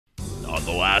on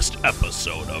the last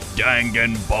episode of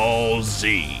Danganronpa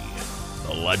Z.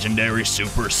 The legendary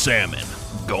Super Salmon,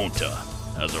 Gonta,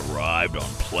 has arrived on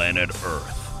planet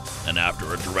Earth, and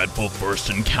after a dreadful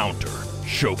first encounter,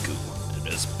 Shoku and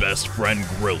his best friend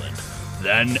Grillin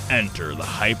then enter the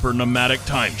hyper-pneumatic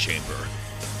time chamber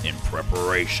in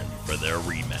preparation for their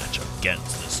rematch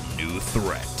against this new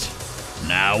threat.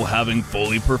 Now having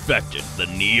fully perfected the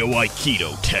Neo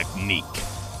Aikido technique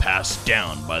passed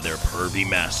down by their pervy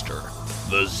master,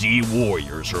 the Z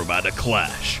Warriors are about to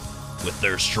clash with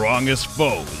their strongest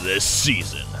foe this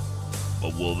season.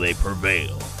 But will they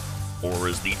prevail, or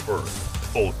is the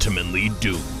Earth ultimately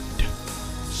doomed?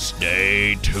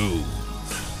 Stay tuned.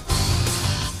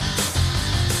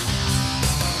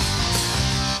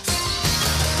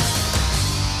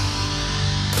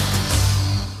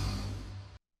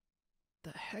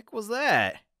 The heck was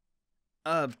that?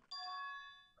 I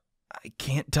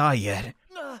can't die yet.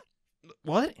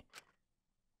 What?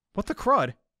 What the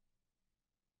crud?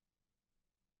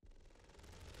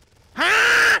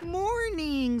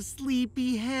 Morning,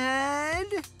 sleepyhead.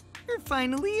 You're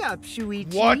finally up,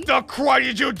 Shuichi. What the crud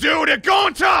did you do to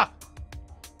Gonta?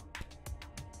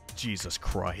 Jesus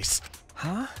Christ.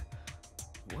 Huh?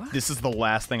 What? This is the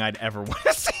last thing I'd ever want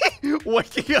to see.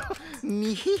 Waking up.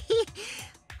 Me?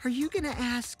 Are you gonna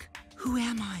ask, who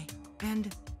am I?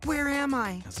 And where am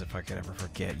I? As if I could ever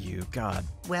forget you. God.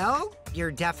 Well,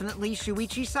 you're definitely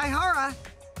Shuichi Saihara.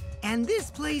 And this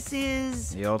place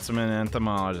is... The ultimate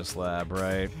entomologist lab,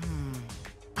 right?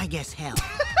 I guess hell.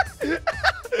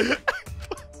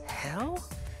 Hell?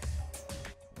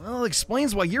 Well, it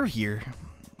explains why you're here.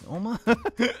 Oma?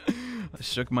 I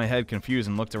shook my head confused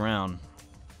and looked around.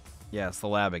 Yeah, it's the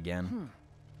lab again.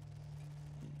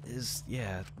 This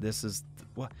is...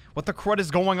 What the crud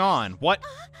is going on? What?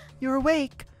 You're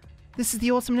awake. This is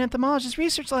the Ultimate Entomologist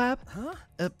Research Lab. Huh?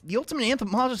 The Ultimate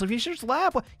Entomologist Research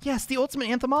Lab? Yes, the Ultimate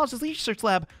Entomologist Research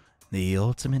Lab. The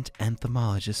Ultimate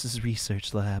Entomologist's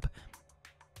Research Lab.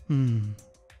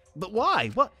 But why?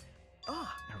 What? I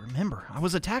remember. I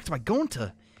was attacked by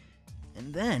Gonta.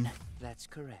 And then... That's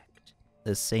correct.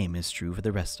 The same is true for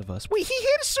the rest of us. Wait, he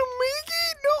hit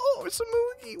Sumugi? No,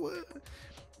 Sumugi. What?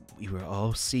 We were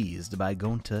all seized by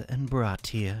Gonta and brought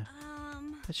here.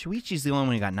 But Shuichi's the only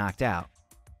one who got knocked out.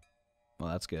 Well,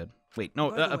 that's good. Wait,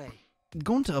 no, By the way,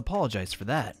 Gonta apologized for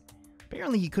that.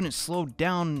 apparently he couldn't slow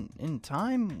down in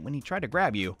time when he tried to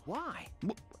grab you. why?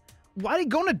 Why did he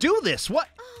gonna do this? What?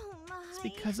 Oh my. It's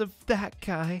because of that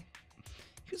guy.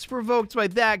 He was provoked by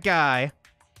that guy.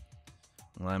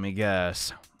 Let me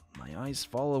guess. My eyes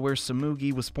follow where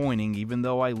Sumugi was pointing, even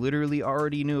though I literally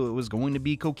already knew it was going to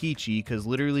be Kokichi, because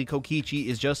literally Kokichi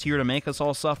is just here to make us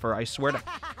all suffer, I swear to...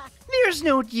 There's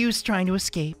no use trying to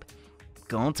escape.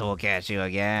 Gonta will catch you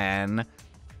again.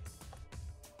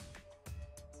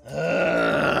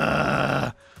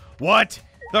 What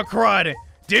the crud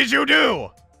did you do?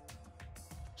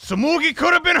 Sumugi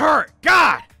could have been hurt!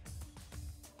 God!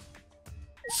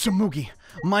 Sumugi,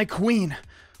 my queen,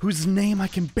 whose name I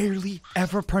can barely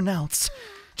ever pronounce.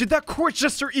 Did that court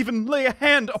jester even lay a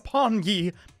hand upon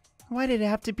ye? Why did it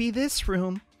have to be this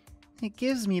room? It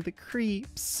gives me the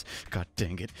creeps. God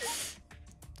dang it.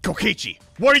 Kokichi,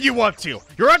 what are you up to?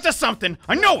 You're up to something,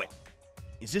 I know it!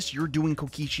 Is this your doing,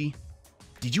 Kokichi?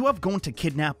 Did you have Gonta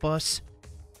kidnap us?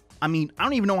 I mean, I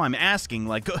don't even know why I'm asking,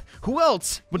 like, who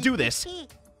else would do this?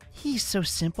 He's so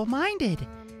simple-minded.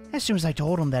 As soon as I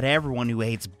told him that everyone who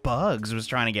hates bugs was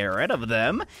trying to get rid of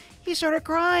them, he started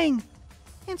crying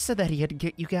and said that he had to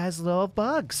get you guys love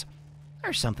bugs.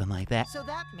 Or something like that. So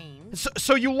that means...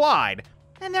 So you lied.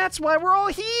 And that's why we're all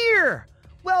here!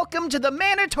 Welcome to the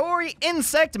mandatory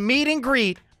insect meet and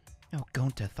greet! Oh,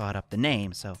 Gonta thought up the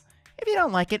name, so if you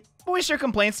don't like it, voice your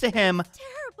complaints to him.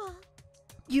 Terrible.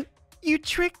 You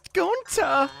tricked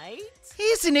Gonta! Right?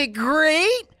 Isn't it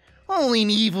great? Only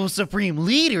an evil supreme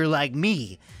leader like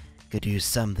me could do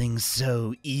something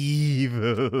so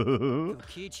evil.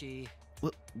 Kokichi.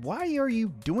 Why are you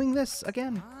doing this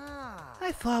again?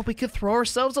 I thought we could throw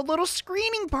ourselves a little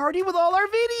screening party with all our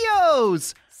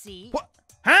videos. See? What?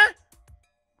 Huh?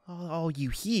 All you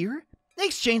hear?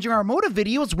 Exchanging our motive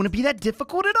videos wouldn't be that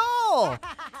difficult at all. And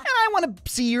I want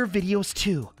to see your videos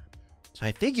too. So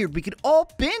I figured we could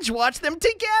all binge watch them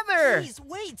together. Please,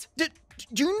 wait! Do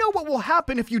you know what will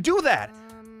happen if you do that?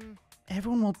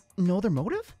 Everyone will know their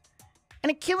motive?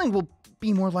 And a killing will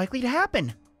be more likely to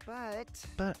happen.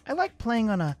 But I like playing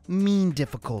on a mean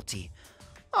difficulty.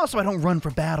 Also, I don't run for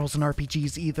battles in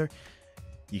RPGs either.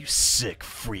 You sick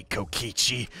freak,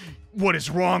 Kokichi. What is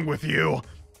wrong with you?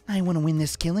 I want to win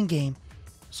this killing game,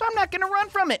 so I'm not going to run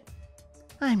from it.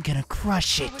 I'm going to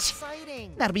crush How it.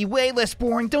 exciting! That'll be way less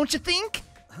boring, don't you think?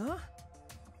 Huh?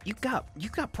 you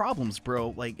got problems,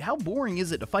 bro. Like, how boring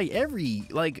is it to fight every,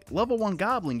 like, level 1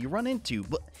 goblin you run into?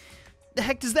 What the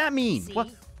heck does that mean? See? What?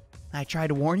 I tried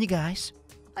to warn you guys.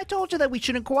 I told you that we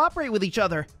shouldn't cooperate with each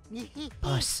other.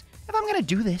 Plus, if I'm gonna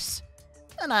do this,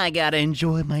 then I gotta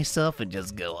enjoy myself and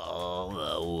just go all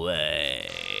the way.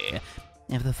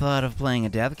 If the thought of playing a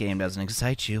death game doesn't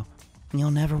excite you,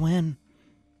 you'll never win.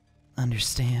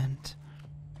 Understand?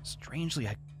 Strangely,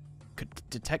 I could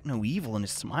detect no evil in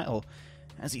his smile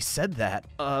as he said that.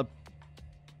 It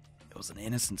was an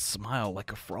innocent smile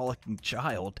like a frolicking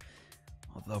child.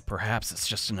 Although perhaps it's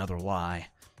just another lie.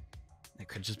 It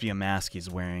could just be a mask he's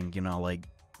wearing, you know, like,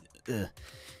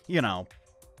 you know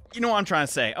what I'm trying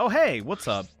to say. Oh, hey, what's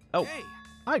up? Oh, Hey.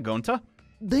 hi, Gonta.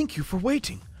 Thank you for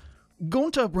waiting.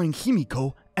 Gonta bring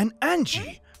Himiko and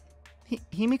Angie.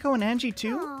 Himiko and Angie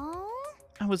too? Aww.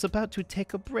 I was about to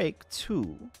take a break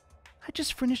too. I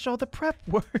just finished all the prep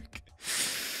work.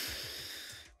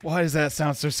 Why does that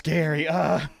sound so scary?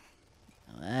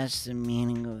 That's the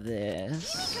meaning of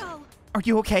this. Go. Are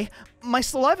you okay? My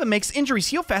saliva makes injuries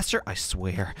heal faster, I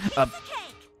swear. Cake.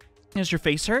 Does your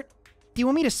face hurt? Do you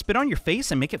want me to spit on your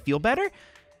face and make it feel better?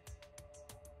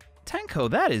 Tenko,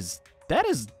 that is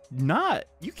not...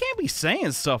 You can't be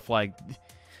saying stuff like...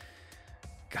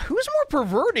 Who's more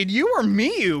perverted, you or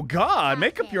me? God,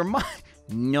 make up your mind.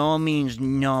 No means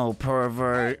no,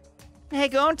 pervert. Hey,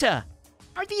 Gonta,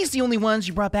 are these the only ones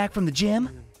you brought back from the gym?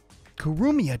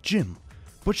 Kurumi at gym,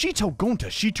 but she told Gonta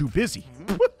she too busy.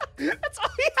 That's all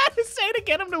he had to say to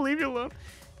get him to leave you alone.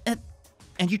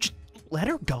 And you just let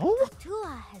her go?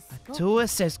 Tua has spoken. Tua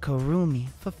says Kurumi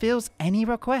fulfills any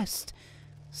request.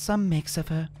 Some makes of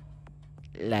her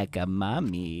like a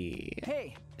mommy.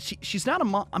 Hey, she's not a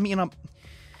mom. I mean,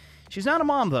 she's not a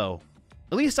mom though.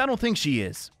 At least I don't think she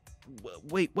is.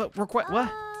 Wait, what request?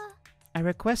 What? I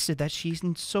requested that she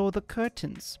sew the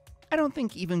curtains. I don't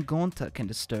think even Gonta can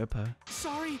disturb her.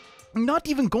 Sorry. Not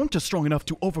even Gonta's strong enough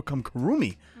to overcome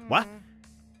Kurumi. What?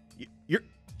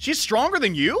 She's stronger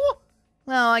than you?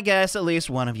 Well, I guess at least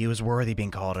one of you is worthy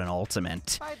being called an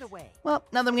ultimate. By the way. Well,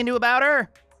 nothing we can do about her.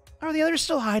 Are the others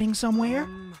still hiding somewhere?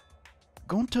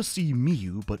 Gonta see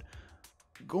Miyu, but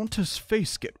Gonta's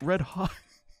face get red hot.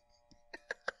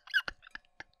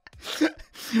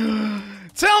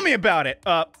 Tell me about it.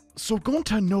 So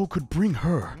Gonta no could bring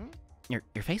her. Your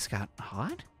face got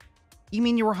hot? You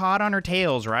mean you were hot on her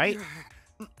tails, right?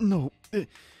 No,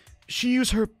 she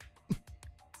used her...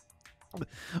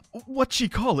 what she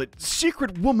call it?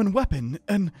 Secret woman weapon,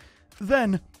 and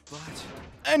then... But...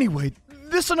 Anyway,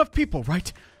 this enough people,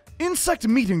 right? Insect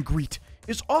meet and greet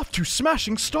is off to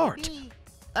smashing start.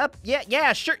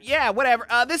 Yeah, sure, yeah, whatever.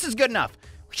 This is good enough.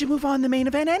 We should move on to the main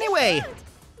event anyway.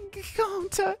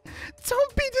 Gonta,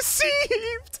 don't be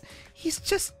deceived. He's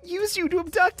just used you to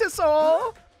abduct us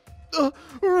all.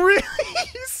 Really?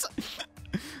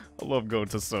 I love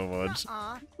Gonta so much.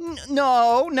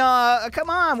 No, come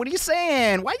on, what are you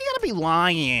saying? Why you gotta be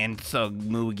lying, Thug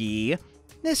Moogie?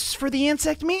 This is for the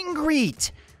insect meet and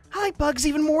greet. I like bugs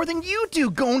even more than you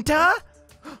do, Gonta.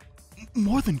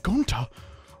 More than Gonta?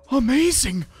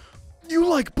 Amazing. You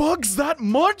like bugs that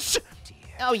much?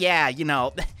 Oh yeah, you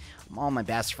know, all my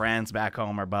best friends back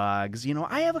home are bugs. You know,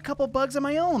 I have a couple bugs of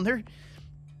my own.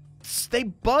 They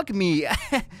bug me.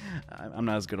 I'm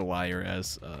not as good a liar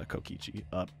as Kokichi.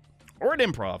 Or at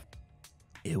improv.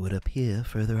 It would appear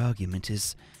further argument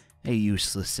is a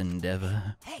useless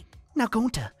endeavor. Hey. Now,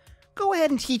 Gonta, go ahead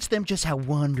and teach them just how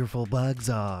wonderful bugs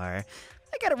are.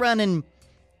 I gotta run and,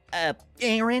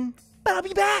 errand, but I'll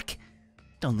be back.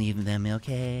 Don't leave them,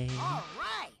 okay? All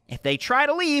right. If they try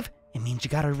to leave, it means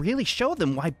you gotta really show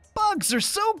them why bugs are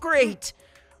so great.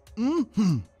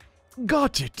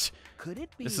 Got it. Could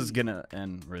it be? This is gonna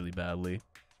end really badly.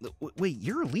 Wait,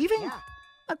 you're leaving? Yeah.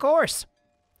 Of course.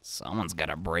 Someone's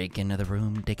gotta break into the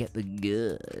room to get the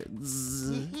goods.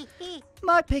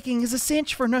 Lockpicking is a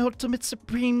cinch for an ultimate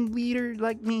supreme leader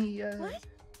like me.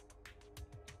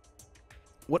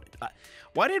 What?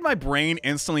 Why did my brain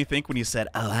instantly think when he said,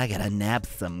 "Oh, I gotta nab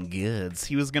some goods"?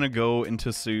 He was gonna go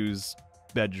into Sue's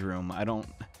bedroom. I don't.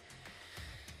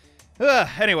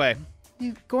 Anyway,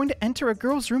 You're going to enter a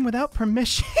girl's room without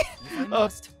permission? I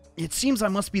must. it seems I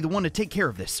must be the one to take care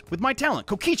of this. With my talent,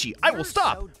 Kokichi, I will You're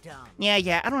stop. So dumb.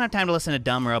 Yeah, I don't have time to listen to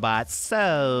dumb robots.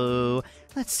 So,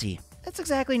 let's see. It's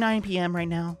exactly 9 p.m. right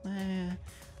now.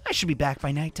 I should be back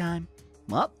by nighttime.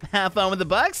 Well, have fun with the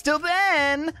bugs till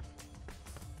then.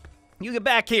 You get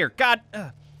back here. God.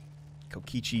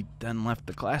 Kokichi then left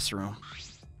the classroom.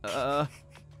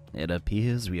 It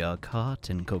appears we are caught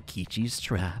in Kokichi's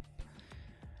trap.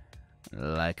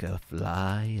 Like a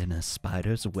fly in a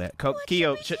spider's web.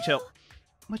 Kyo, chill.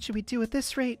 What should we do at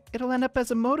this rate? It'll end up as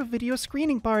a motive video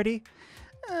screening party.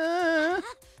 My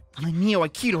Neo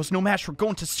Aikido's no match for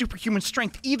going to superhuman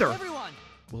strength either. Everyone!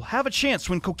 We'll have a chance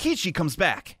when Kokichi comes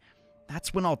back.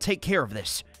 That's when I'll take care of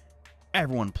this.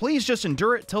 Everyone, please just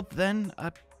endure it till then.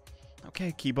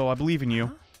 Okay, Kibo, I believe in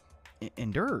you.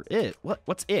 Endure it?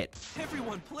 What's it?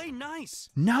 Everyone, play nice!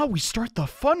 Now we start the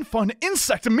fun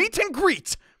insect meet and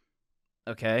greet!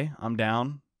 Okay, I'm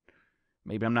down.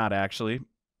 Maybe I'm not actually.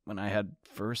 When I had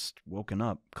first woken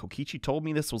up, Kokichi told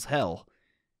me this was hell.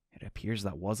 It appears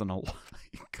that wasn't a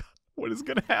lie. God, what is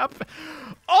gonna happen?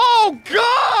 Oh,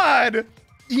 God!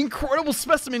 The incredible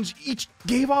specimens each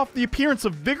gave off the appearance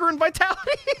of vigor and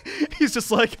vitality. He's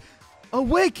just like,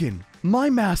 awaken,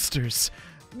 my masters.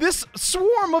 This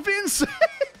swarm of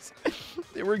insects.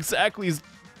 They were exactly as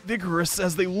vigorous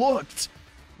as they looked.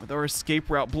 With our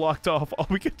escape route blocked off, all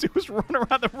we could do was run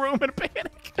around the room in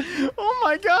panic. Oh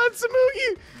my God,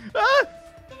 Samugi!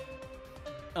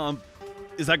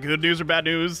 Is that good news or bad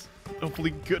news?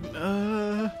 Hopefully good.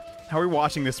 How are we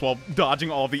watching this while dodging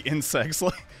all the insects?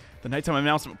 Like, the nighttime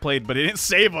announcement played, but it didn't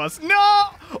save us. No!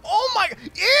 Oh my!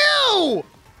 Ew!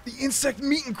 The insect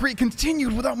meet and greet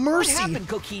continued without mercy. What happened,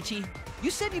 Kokichi? You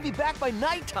said you'd be back by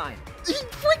nighttime. You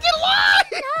freaking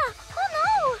lied! Oh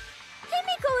no!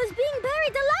 Himiko is being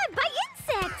buried alive by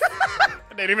insects!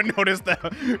 I didn't even notice that.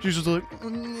 She's just like,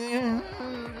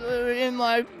 in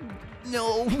my,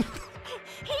 no.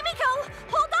 Himiko,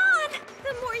 hold on!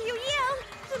 The more you yell,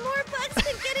 the more bugs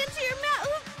can get into your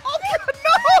mouth. Oh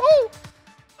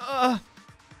God, no!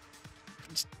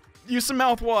 Just use some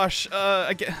mouthwash.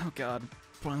 Oh God.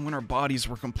 Finally, when our bodies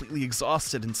were completely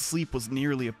exhausted and sleep was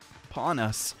nearly upon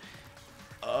us.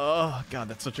 Oh God,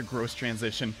 that's such a gross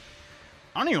transition.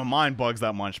 I don't even mind bugs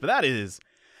that much, but that is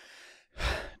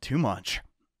too much.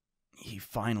 He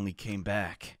finally came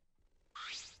back.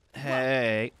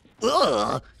 Hey.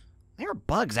 Ugh! There are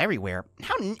bugs everywhere.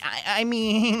 I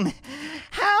mean,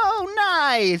 how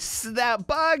nice that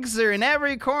bugs are in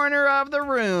every corner of the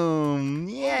room.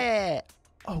 Yeah.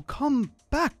 Oh, come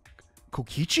back,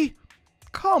 Kokichi.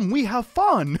 Come, we have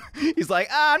fun. He's like,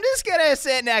 I'm just gonna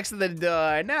sit next to the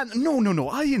door. No,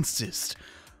 I insist.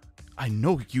 I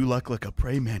know you look like a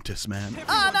praying mantis, man.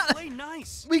 Everyone, play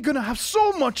nice! We're gonna have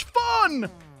so much fun!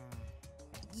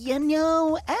 You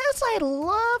know, as I'd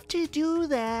love to do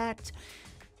that,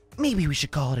 maybe we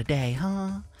should call it a day,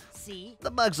 huh? See? The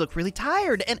bugs look really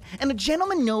tired, and a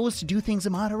gentleman knows to do things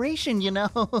in moderation, you know?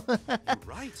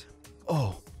 Right.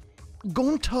 Oh,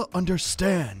 going to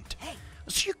understand. Hey,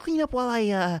 so you clean up while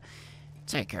I,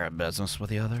 take care of business with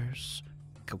the others?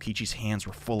 Kokichi's hands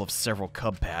were full of several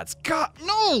cub pads. God,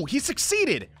 no! He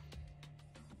succeeded!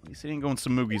 At least he didn't go in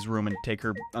Samugi's room and take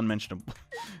her unmentionable.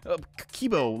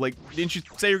 Kibo, like, didn't you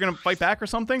say you're gonna fight back or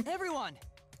something? Everyone!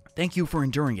 Thank you for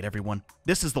enduring it, everyone.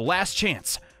 This is the last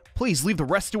chance. Please leave the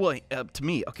rest to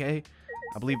me, okay?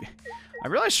 I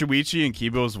realize Shuichi and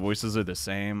Kibo's voices are the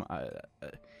same.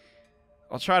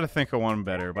 I'll try to think of one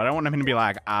better, but I don't want him to be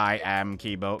like, I am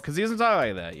Kibo, because he doesn't talk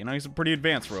like that, you know? He's a pretty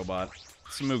advanced robot.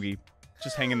 Samugi,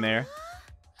 just hanging there.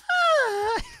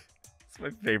 It's my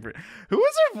favorite. Who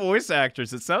is her voice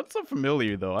actress? It sounds so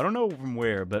familiar, though. I don't know from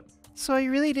where, but... So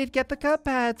you really did get the cup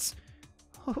pads.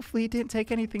 Hopefully you didn't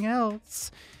take anything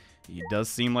else. He does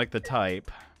seem like the type.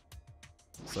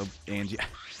 So, Angie...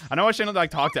 I know I shouldn't,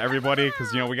 like, talk to everybody,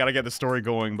 because, you know, we gotta get the story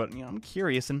going, but, you know, I'm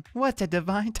curious, and... What a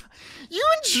divine You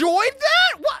enjoyed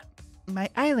that? What? My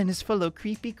island is full of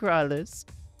creepy crawlers.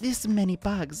 This many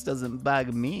bugs doesn't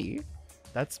bug me.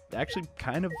 That's actually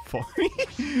kind of funny.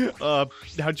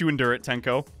 How'd you endure it,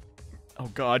 Tenko? Oh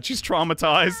God, she's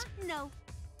traumatized. No.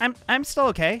 I'm still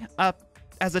okay.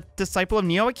 As a disciple of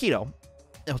Neo Aikido,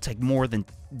 it'll take more than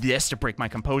this to break my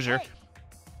composure.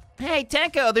 Hey,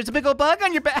 Tenko, there's a big old bug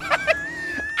on your back.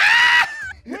 Ah!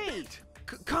 Wait,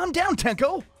 calm down,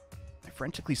 Tenko. I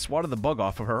frantically swatted the bug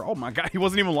off of her. Oh my God, he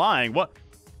wasn't even lying. What?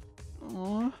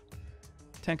 Aww.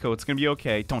 Tenko, it's gonna be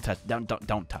okay. Don't touch.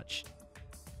 Don't touch.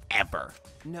 Ever.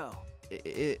 No.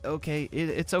 Okay,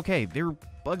 it's okay. There are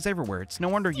bugs everywhere. It's no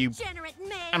wonder you... Degenerate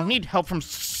male. I don't need help from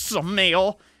some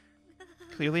male.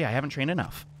 Clearly, I haven't trained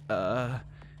enough. As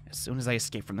soon as I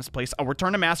escape from this place, I'll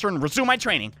return to Master and resume my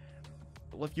training.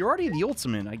 Well, if you're already the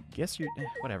ultimate, I guess you're...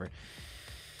 whatever.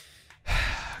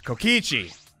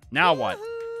 Kokichi, now what?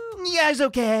 You guys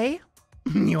okay?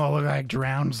 You all look like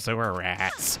drowned sewer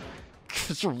rats.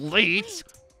 It's late.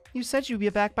 You said you'd be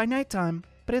back by nighttime,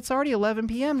 but it's already 11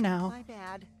 p.m. now. My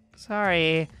bad.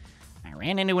 Sorry. I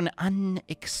ran into an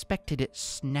unexpected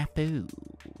snafu.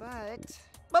 But...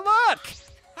 But look!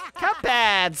 Cup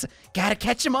pads! Gotta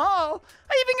catch them all!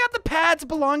 I even got the pads that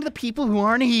belong to the people who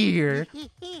aren't here.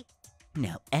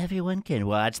 Now everyone can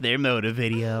watch their motor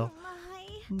video.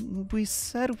 My. We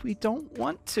said we don't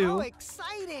want How to.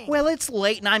 exciting! Well, it's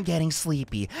late and I'm getting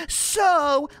sleepy.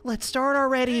 So, let's start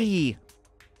already.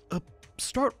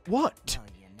 Start what? Well,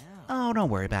 you know. Oh, don't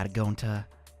worry about it, Gonta.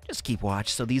 Just keep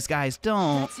watch so these guys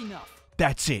don't. That's enough.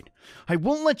 That's it. I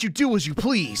won't let you do as you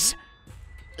please.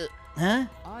 Huh?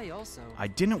 I also. I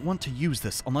didn't want to use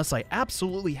this unless I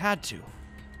absolutely had to.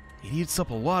 It eats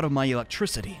up a lot of my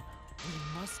electricity.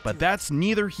 We must But do that's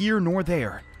neither here nor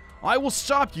there. I will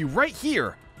stop you right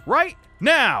here, right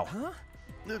now. Huh?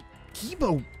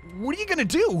 Kibo, what are you gonna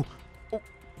do?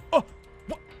 What?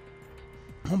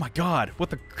 Oh my God!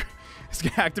 What the? He's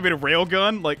gonna activate a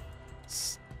railgun? Like,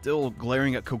 still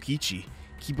glaring at Kokichi.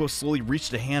 Kibo slowly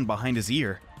reached a hand behind his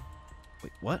ear.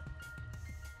 Wait, what?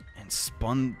 And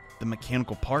spun the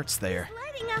mechanical parts there.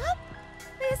 Lighting up?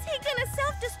 Is he gonna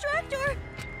self-destruct or?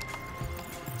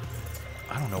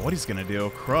 I don't know what he's gonna do.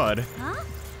 Crud. Huh?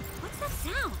 What's that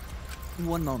sound?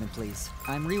 One moment, please.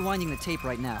 I'm rewinding the tape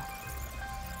right now.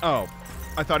 Oh,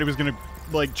 I thought he was gonna,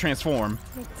 like, transform.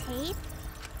 The tape?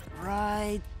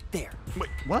 Right there. Wait,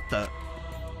 what the?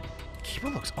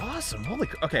 Kibo looks awesome.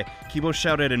 Okay, Kibo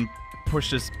shouted and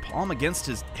pushed his palm against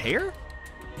his hair?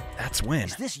 That's when.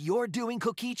 Is this your doing,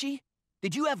 Kokichi?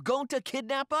 Did you have Gonta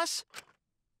kidnap us?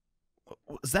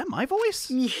 Was that my voice?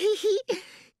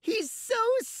 He's so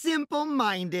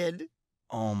simple-minded.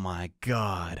 Oh my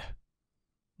God.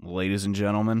 Ladies and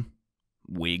gentlemen,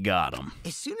 we got him.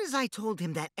 As soon as I told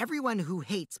him that everyone who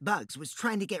hates bugs was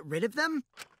trying to get rid of them,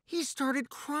 he started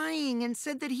crying and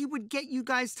said that he would get you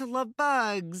guys to love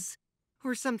bugs.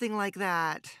 Or something like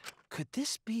that. Could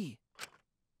this be?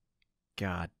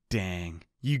 God dang.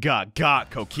 You got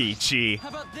Kokichi. How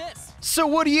about this? So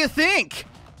what do you think?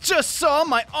 Just saw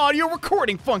my audio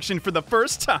recording function for the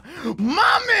first time.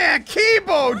 My man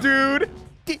Kibo, dude!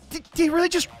 Did he really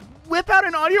just whip out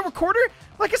an audio recorder?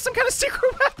 Like it's some kind of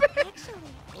secret weapon? Actually.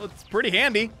 Well, it's pretty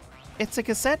handy. It's a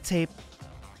cassette tape.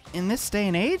 In this day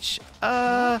and age?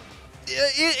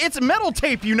 It's metal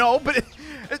tape, you know, but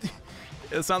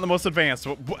it's not the most advanced.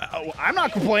 I'm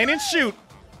not complaining. Shoot.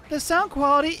 The sound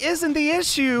quality isn't the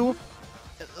issue.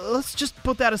 Let's just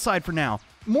put that aside for now.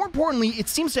 More importantly, it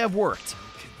seems to have worked.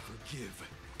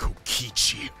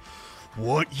 Kokichi,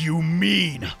 what you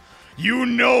mean? You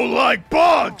know like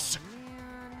bugs!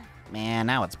 Man,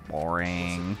 now it's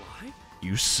boring.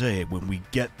 You say when we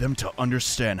get them to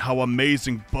understand how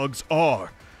amazing bugs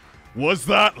are. Was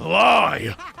that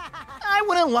lie? I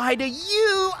wouldn't lie to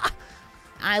you.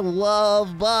 I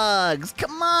love bugs.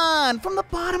 Come on, from the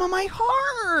bottom of my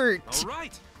heart. All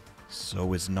right.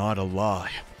 So is not a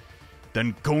lie.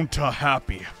 Then Gonta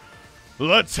happy.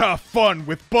 Let's have fun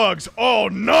with bugs all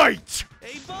night!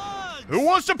 Hey, Bugs! Who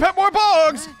wants to pet more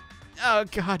bugs? Oh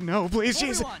God, no, please,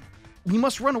 Jesus. Everyone! We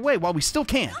must run away while we still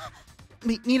can.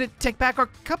 We need to take back our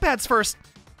cup pads first.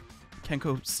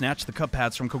 Kenko snatched the cup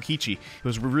pads from Kokichi. It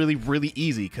was really, really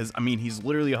easy, because, I mean, he's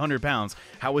literally 100 pounds.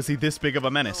 How is he this big of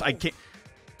a menace? I can't...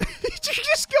 Did you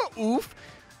just go oof?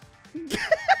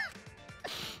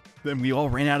 Then we all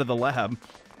ran out of the lab.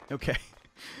 Okay.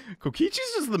 Kokichi's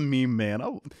just the meme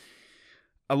man.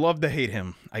 I love to hate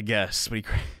him, I guess. But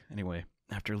anyway,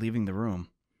 after leaving the room,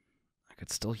 I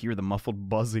could still hear the muffled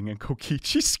buzzing and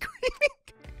Kokichi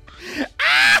screaming.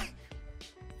 Ah!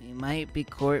 He might be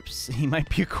corpse. He might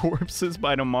be corpses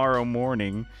by tomorrow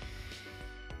morning.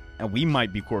 And we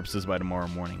might be corpses by tomorrow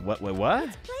morning. What? Wait, what?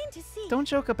 It's plain to see. Don't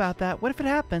joke about that. What if it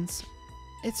happens?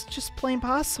 It's just plain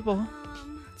possible.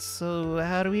 So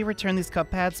how do we return these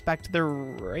cup pads back to their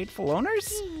rightful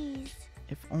owners? Jeez.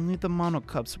 If only the mono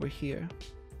cups were here.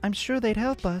 I'm sure they'd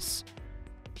help us.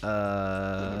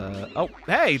 Oh,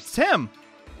 hey, it's Tim.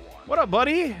 What up,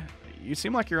 buddy? You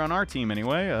seem like you're on our team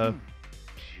anyway.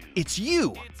 It's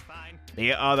you. It's fine.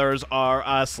 The others are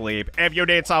asleep. If you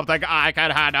need something, I can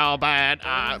handle, but,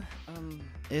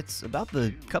 It's about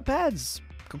the cup pads.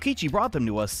 Kokichi brought them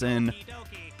to us, and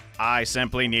I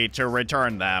simply need to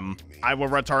return them. I will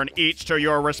return each to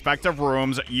your respective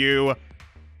rooms, you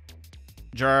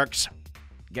jerks.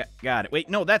 Got it. Wait,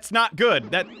 no, that's not good.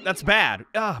 That's bad.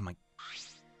 Oh, my...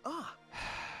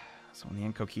 So in the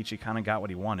end, Kokichi kind of got what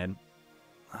he wanted.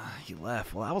 He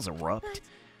left. Well, that was abrupt.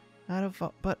 Out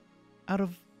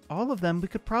of all of them, we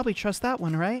could probably trust that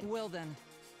one, right? Well then.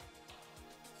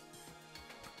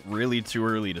 Really too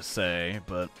early to say,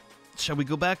 but shall we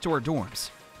go back to our dorms?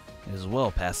 It is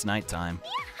well past nighttime.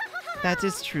 That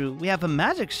is true. We have a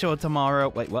magic show tomorrow.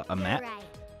 Wait, what? A You're mat? right.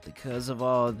 Because of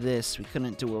all this, we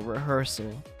couldn't do a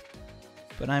rehearsal.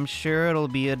 But I'm sure it'll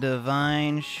be a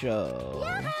divine show.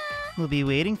 We'll be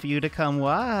waiting for you to come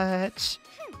watch.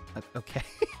 Okay.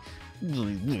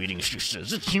 Leading, she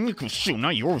says. It's Himiko's shoe,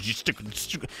 not yours. You stick.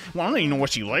 Well, I don't even know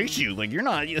what she likes you. Like, you're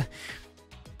not.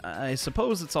 I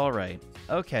suppose it's all right.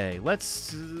 Okay,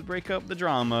 let's break up the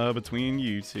drama between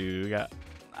you two.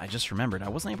 I just remembered I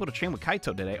wasn't able to train with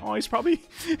Kaito today. Oh, he's probably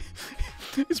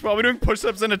doing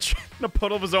push-ups in a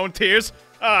puddle of his own tears.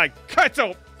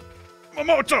 Kaito,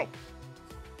 Momoto,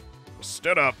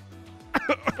 stood up.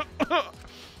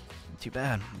 Too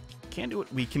bad. Can't do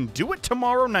it. We can do it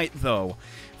tomorrow night, though.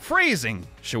 Phrasing,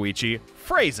 Shuichi.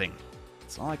 Phrasing.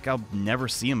 It's not like I'll never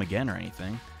see him again or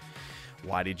anything.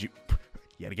 Why did you...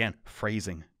 Yet again,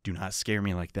 phrasing. Do not scare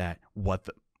me like that. What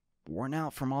the... Worn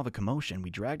out from all the commotion,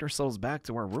 we dragged ourselves back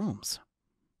to our rooms.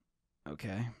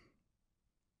 Okay.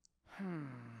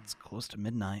 It's close to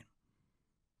midnight.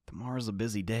 Tomorrow's a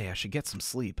busy day. I should get some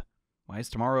sleep. Why is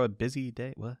tomorrow a busy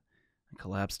day? What? I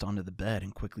collapsed onto the bed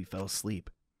and quickly fell asleep.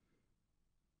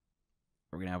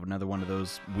 We're gonna have another one of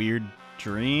those weird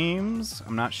dreams?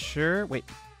 I'm not sure. Wait.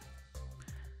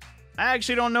 I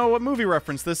actually don't know what movie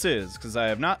reference this is, because I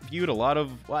have not viewed a lot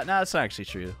of... Well, no, that's not actually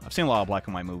true. I've seen a lot of black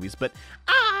and white movies, but...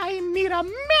 I need a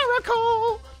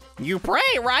miracle! You pray,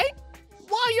 right?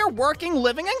 While you're working,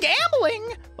 living, and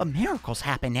gambling. But miracles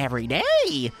happen every day.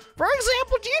 For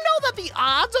example, do you know that the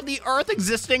odds of the Earth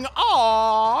existing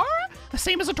are the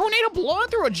same as a tornado blowing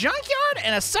through a junkyard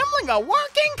and assembling a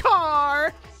working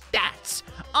car? That's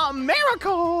a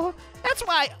miracle. That's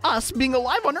why us being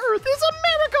alive on Earth is a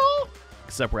miracle.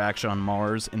 Except we're actually on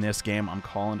Mars in this game. I'm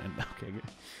calling it. Okay, good.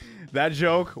 That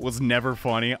joke was never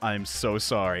funny. I'm so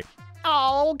sorry.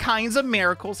 All kinds of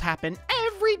miracles happen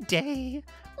every day.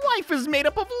 Life is made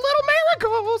up of little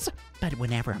miracles. But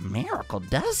whenever a miracle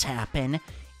does happen,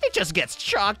 it just gets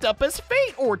chalked up as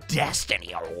fate or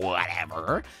destiny or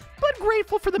whatever. But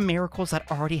grateful for the miracles that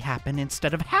already happened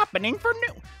instead of happening for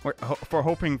for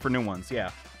hoping for new ones,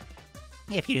 yeah.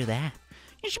 If you do that,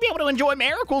 you should be able to enjoy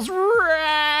miracles,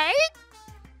 right?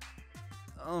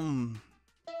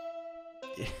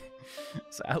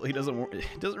 Sadly, it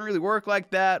doesn't really work like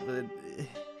that, but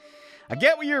I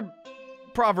get what your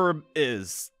proverb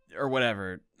is, or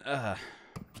whatever.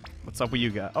 What's up with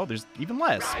you guys? Oh, there's even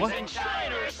less. What?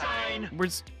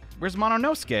 Where's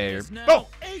Mononosuke? Oh!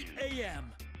 8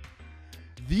 a.m.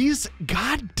 These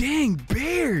god-dang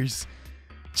bears!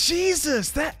 Jesus,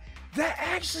 that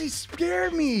actually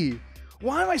scared me.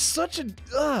 Why am I such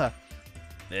a...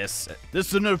 This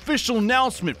is an official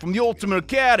announcement from the Ultimate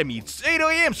Academy. It's 8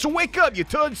 a.m., so wake up, you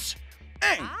tuds!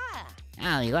 Hey!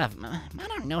 Oh, you love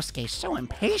Mononosuke's so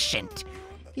impatient.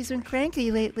 He's been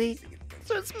cranky lately,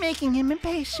 so it's making him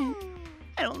impatient.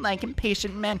 I don't like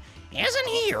impatient men. Isn't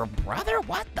he your brother?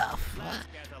 What the fuck?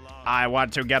 I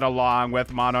want to get along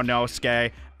with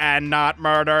Mononosuke and not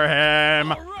murder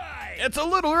him. It's a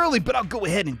little early, but I'll go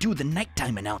ahead and do the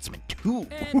nighttime announcement, too.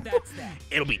 And that's that.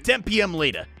 It'll be 10 p.m.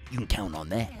 later. You can count on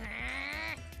that.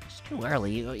 It's too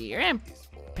early. Your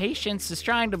impatience is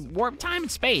trying to warp time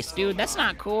and space, dude. That's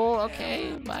not cool.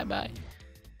 Okay, bye-bye.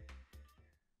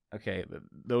 Okay,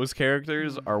 those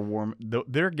characters are warm.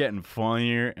 They're getting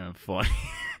funnier and funnier.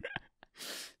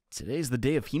 Today's the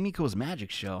day of Himiko's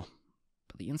magic show.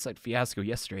 But the insect fiasco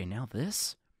yesterday, now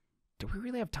this? Do we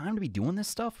really have time to be doing this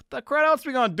stuff? What the crap else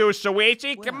we gonna do,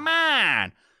 Shuichi? Well, come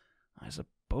on! I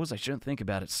suppose I shouldn't think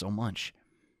about it so much.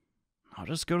 I'll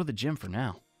just go to the gym for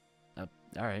now.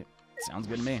 Alright. Sounds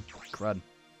good to me. Crud.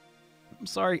 I'm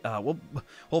sorry. We'll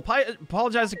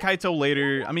apologize to Kaito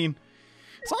later. I mean,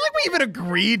 it's not like we even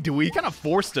agreed to. He kind of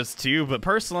forced us to, but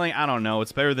personally, I don't know.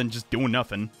 It's better than just doing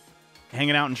nothing.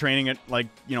 Hanging out and training at, like,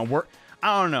 you know, work.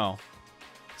 I don't know.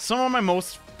 Some of my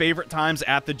most favorite times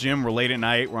at the gym were late at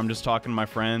night where I'm just talking to my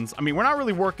friends. I mean, we're not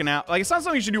really working out. Like, it's not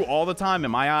something you should do all the time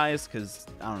in my eyes because,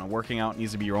 I don't know, working out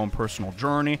needs to be your own personal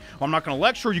journey. Well, I'm not going to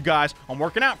lecture you guys on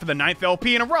working out for the 9th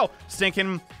LP in a row.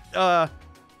 Stinking, but,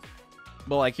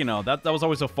 like, you know, that was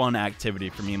always a fun activity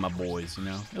for me and my boys, you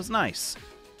know? It was nice.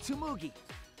 Tsumugi.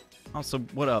 Also,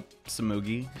 what up,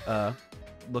 Samugi?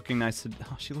 Looking nice.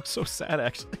 Oh, she looks so sad,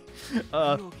 actually. You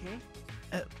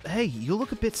okay? Hey, you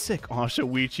look a bit sick. Oh,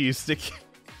 Shuichi is sick.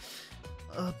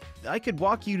 I could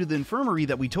walk you to the infirmary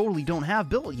that we totally don't have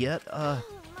built yet.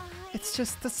 It's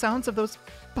just the sounds of those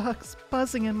bugs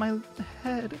buzzing in my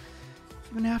head.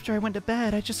 Even after I went to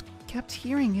bed, I just kept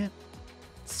hearing it.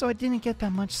 So I didn't get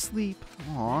that much sleep.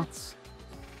 Aw,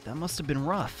 that must have been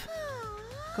rough.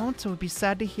 Gonta would be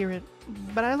sad to hear it,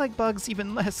 but I like bugs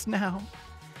even less now.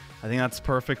 I think that's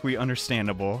perfectly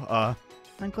understandable.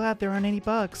 I'm glad there aren't any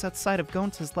bugs outside of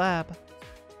Gonta's lab.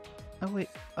 Oh wait,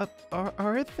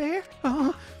 are there?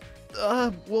 Well,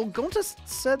 Gonta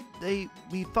said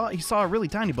we thought he saw a really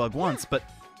tiny bug once, but...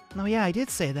 Oh yeah, I did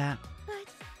say that.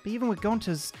 But But even with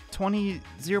Gonta's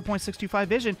 0.625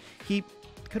 vision, he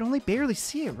could only barely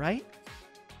see it, right?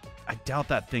 I doubt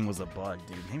that thing was a bug,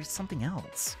 dude. Maybe it's something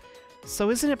else. So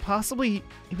isn't it possible he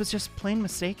was just plain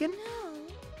mistaken? No.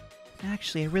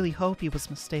 Actually, I really hope he was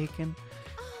mistaken.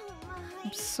 Oh my.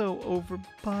 I'm so over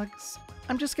bugs.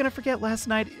 I'm just gonna forget last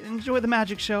night. Enjoy the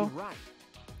magic show. You're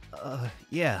right.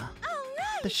 Yeah. All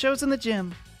right. The show's in the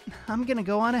gym. I'm gonna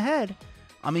go on ahead.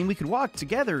 I mean, we could walk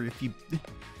together if you...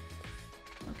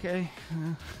 Okay.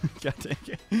 God dang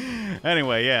it.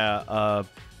 Anyway, yeah,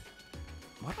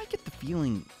 why do I get the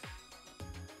feeling...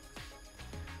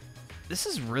 This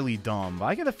is really dumb.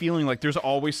 I get the feeling like there's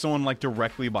always someone like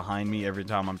directly behind me every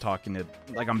time I'm talking to,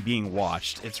 like I'm being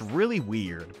watched. It's really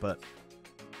weird, but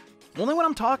only when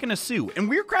I'm talking to Sue. And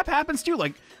weird crap happens too.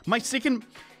 Like my second,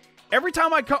 every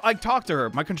time I talk to her,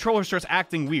 my controller starts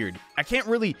acting weird. I can't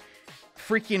really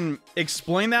freaking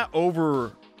explain that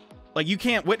over, like you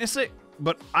can't witness it,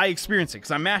 but I experience it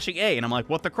because I'm mashing A and I'm like,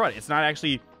 what the crud? It's not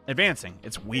actually advancing.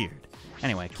 It's weird.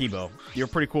 Anyway, Kibo, you're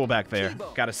pretty cool back there,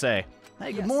 Kibo. gotta say.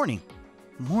 Hey, good morning.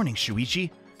 Morning, Shuichi.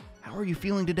 How are you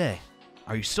feeling today?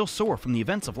 Are you still sore from the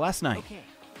events of last night? Okay,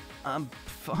 I'm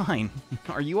fine.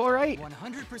 Are you all right?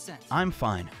 100%. I'm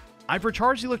fine. I've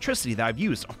recharged the electricity that I've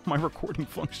used on my recording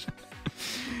function.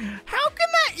 How can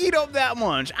that eat up that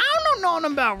much? I don't know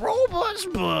nothing about robots,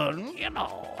 but, you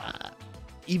know.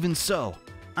 Even so,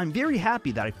 I'm very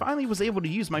happy that I finally was able to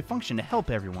use my function to help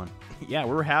everyone. Yeah,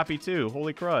 we're happy too.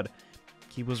 Holy crud.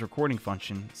 Kibo's recording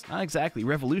function. It's not exactly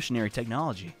revolutionary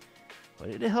technology, but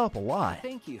it'd help a lot.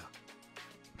 Thank you.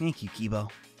 Thank you, Kibo.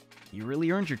 You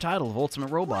really earned your title of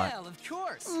Ultimate Robot. Well, of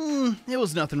course. It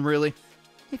was nothing really.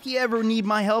 If you ever need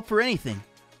my help for anything,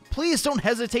 please don't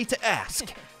hesitate to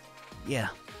ask. Yeah,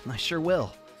 I sure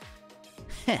will.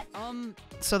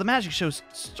 So the magic show's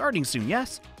starting soon,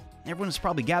 yes? Everyone is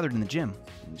probably gathered in the gym.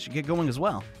 You should get going as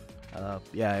well.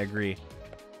 Yeah, I agree.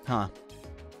 Huh.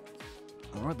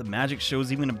 I wonder what the magic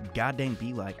show's even a goddamn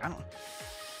be like.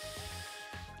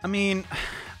 I mean,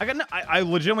 I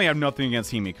legitimately have nothing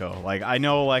against Himiko. Like, I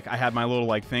know, like, I had my little,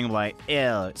 like, thing of, like,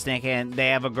 ew, stinking, they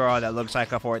have a girl that looks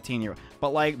like a 14-year-old.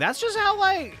 But, like, that's just how,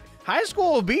 like, high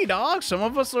school will be, dog. Some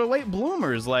of us are late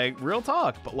bloomers, like, real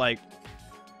talk. But, like,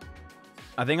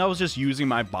 I think I was just using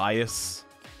my bias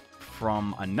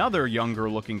from another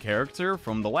younger-looking character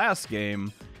from the last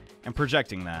game and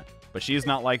projecting that. But she's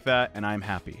not like that, and I'm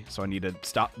happy. So I need to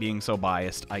stop being so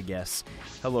biased, I guess.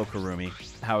 Hello, Kurumi.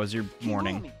 How is your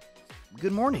morning?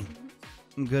 Good morning.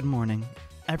 Good morning.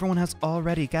 Everyone has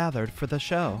already gathered for the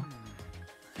show.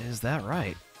 Is that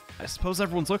right? I suppose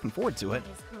everyone's looking forward to it.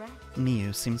 That is correct.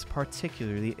 Miu seems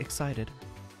particularly excited.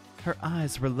 Her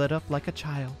eyes were lit up like a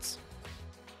child's.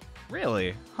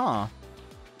 Really? Huh.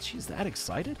 She's that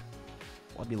excited?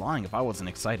 Well, I'd be lying if I wasn't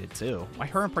excited, too. Why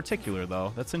her in particular,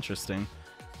 though? That's interesting.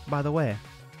 By the way,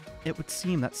 it would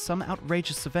seem that some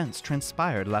outrageous events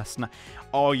transpired last night.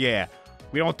 Oh, yeah.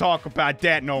 We don't talk about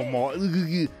that no more.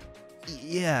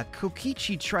 Yeah,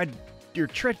 Kokichi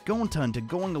tricked Gonta into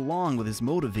going along with his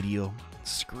motive video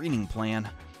screening plan.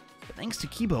 But thanks to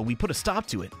Kibo, we put a stop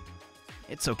to it.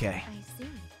 It's okay. I see.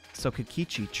 So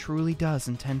Kokichi truly does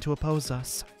intend to oppose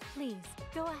us. Please,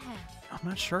 go ahead. I'm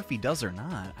not sure if he does or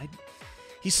not.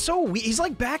 He's so weak. He's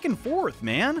like back and forth,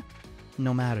 man.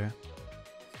 No matter.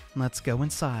 Let's go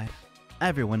inside.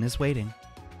 Everyone is waiting.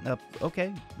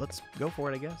 Okay, let's go for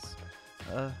it, I guess.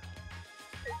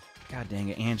 God dang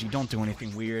it, Angie, don't do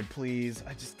anything weird, please.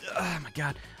 Oh my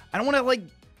god. I don't want to, like,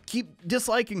 keep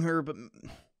disliking her, but...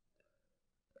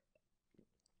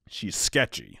 She's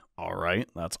sketchy, alright?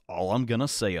 That's all I'm gonna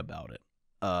say about it.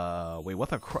 Wait, what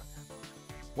the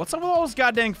what's up with all those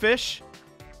goddamn fish?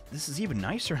 This is even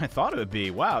nicer than I thought it would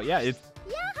be. Wow, yeah, it's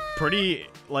pretty,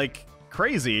 like,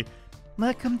 crazy.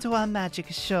 Welcome to our magic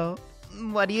show.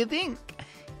 What do you think?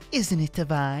 Isn't it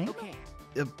divine? Okay.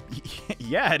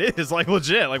 Yeah, it is, like,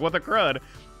 legit. Like, what the crud?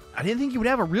 I didn't think you would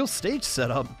have a real stage set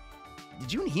up.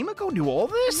 Did you and Himiko do all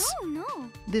this? No.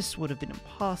 This would have been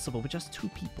impossible with just 2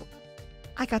 people.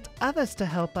 I got others to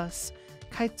help us.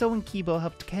 Kaito and Kibo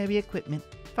helped carry equipment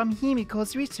from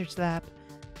Himiko's research lab.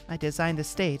 I designed the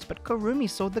stage, but Kurumi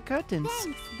sewed the curtains.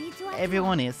 Thanks, B2I2.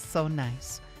 Everyone is so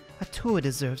nice. A tour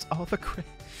deserves all the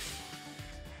credit.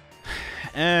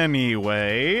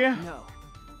 Anyway. No.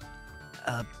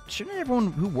 Shouldn't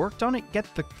everyone who worked on it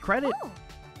get the credit? Oh,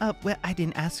 Well, I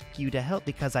didn't ask you to help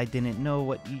because I didn't know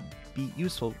what you'd be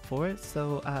useful for,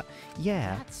 so,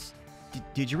 yeah. that's...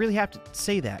 Did you really have to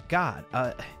say that? God,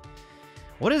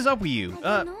 what is up with you?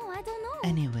 I don't know.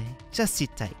 Anyway, just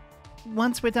sit tight.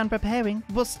 Once we're done preparing,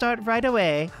 we'll start right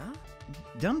away.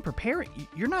 Done preparing?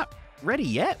 You're not ready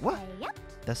yet. What? Yep.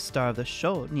 The star of the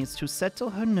show needs to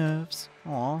settle her nerves.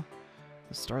 Aw.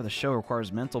 The star of the show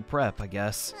requires mental prep, I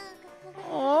guess.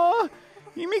 Aw,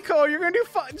 Himiko, you're gonna do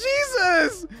fine.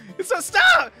 Jesus! It's a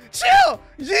stop! Chill!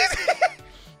 Jesus!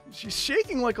 She's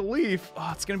shaking like a leaf.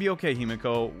 Oh, it's gonna be okay,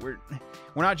 Himiko.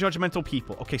 We're not judgmental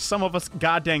people. Okay, some of us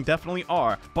goddamn definitely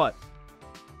are, but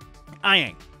I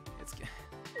ain't.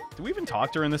 Do we even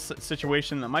talk to her in this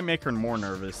situation? That might make her more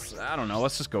nervous. I don't know.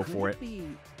 Let's just go for it.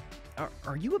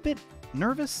 Are you a bit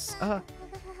nervous?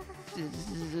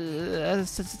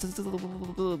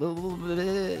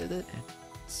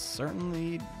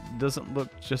 Certainly doesn't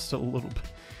look just a little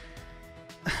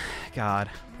bit. God,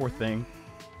 poor thing.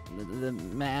 The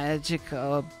magic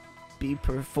I'll be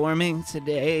performing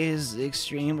today is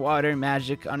extreme water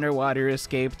magic underwater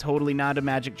escape. Totally not a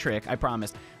magic trick, I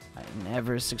promise. I've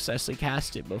never successfully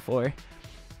cast it before.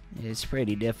 It's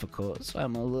pretty difficult, so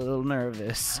I'm a little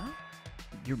nervous. Huh?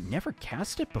 You've never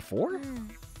cast it before?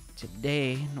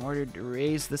 Today, in order to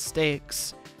raise the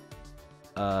stakes,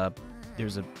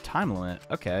 there's a time limit.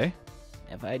 Okay.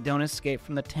 if I don't escape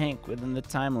from the tank within the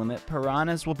time limit,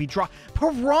 piranhas will be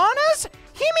Piranhas?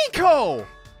 Himiko!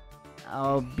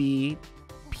 I'll be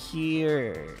Oh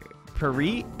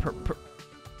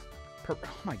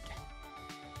my god.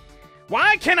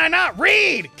 Why can I not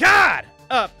read? God!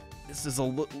 This is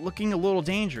looking a little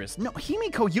dangerous. No,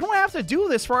 Himiko, you don't have to do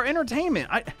this for our entertainment.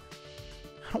 I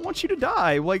don't want you to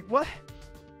die. Like, what?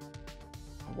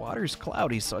 The water's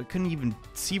cloudy, so I couldn't even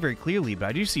see very clearly, but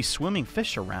I do see swimming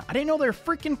fish around. I didn't know they're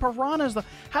freaking piranhas.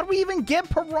 How do we even get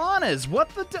piranhas? What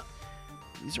the...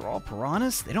 These are all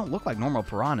piranhas? They don't look like normal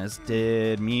piranhas.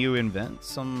 Did Miyu invent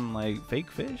some, like,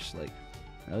 fake fish? Like,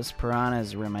 those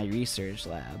piranhas were in my research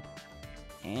lab.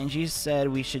 Angie said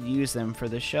we should use them for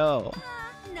the show.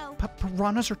 No.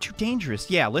 Piranhas are too dangerous.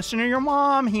 Yeah, listen to your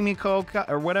mom, Himiko,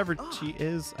 or whatever she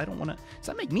is. I don't want to... Does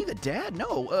that make me the dad?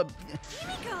 No.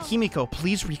 Himiko,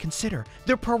 please reconsider.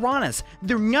 They're piranhas.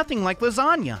 They're nothing like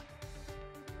lasagna.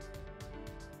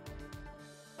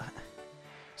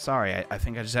 Sorry, I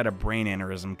think I just had a brain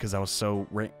aneurysm because I was so...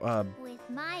 With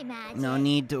my magic. No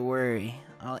need to worry.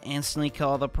 I'll instantly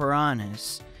kill the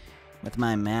piranhas with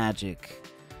my magic.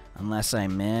 Unless I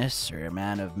miss, or am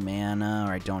out of mana,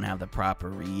 or I don't have the proper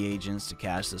reagents to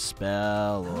cast a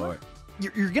spell, or...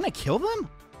 You're gonna kill them?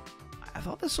 I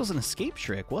thought this was an escape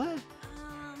trick. What?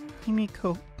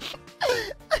 Himiko.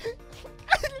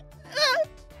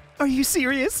 Are you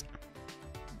serious?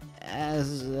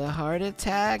 As a heart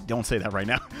attack? Don't say that right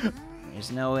now.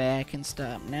 There's no way I can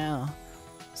stop now.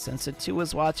 Since the two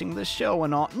was watching the show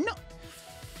and all... No!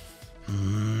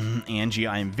 Angie,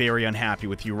 I am very unhappy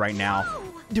with you right now.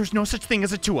 There's no such thing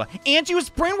as a Tua. Angie was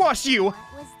brainwashed you! What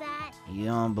was that? You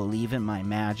don't believe in my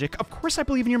magic? Of course I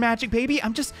believe in your magic, baby.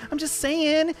 I'm just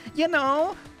saying, you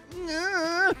know.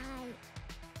 I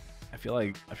feel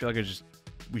like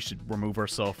we should remove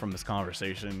ourselves from this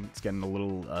conversation. It's getting a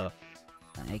little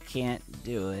I can't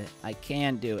do it. I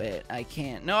can do it. I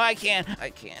can't. No, I can't. I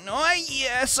can't. No,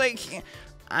 yes, I can.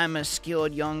 I'm a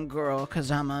skilled young girl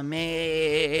because I'm a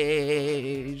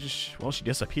mage. Well, she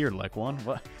disappeared like one.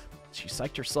 What? She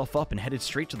psyched herself up and headed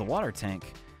straight to the water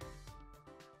tank.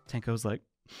 Tenko's like,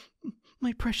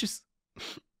 my precious,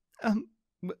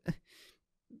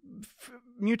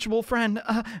 mutual friend.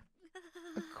 Of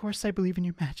course I believe in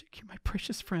your magic. You're my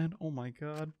precious friend. Oh my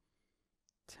god.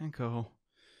 Tenko.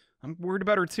 I'm worried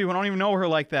about her too. I don't even know her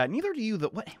like that. Neither do you.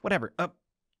 Whatever.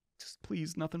 Just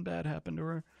please, nothing bad happened to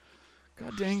her.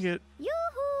 God dang it.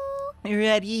 Yoo-hoo!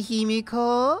 Ready,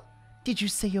 Himiko? Did you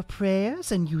say your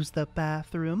prayers and use the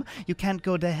bathroom? You can't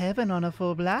go to heaven on a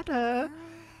full bladder.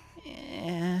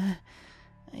 Yeah,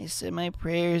 I said my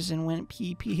prayers and went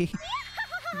pee-pee.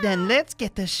 Then let's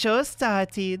get the show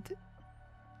started.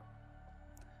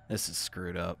 This is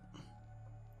screwed up.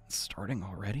 It's starting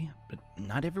already? But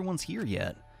not everyone's here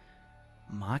yet.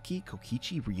 Maki,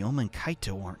 Kokichi, Ryoma, and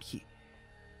Kaito aren't here.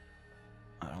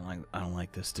 I don't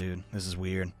like this, dude. This is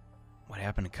weird. What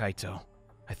happened to Kaito?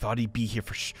 I thought he'd be here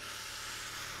for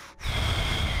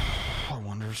I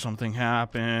wonder if something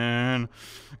happened.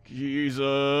 Jesus.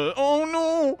 Oh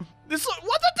no! What the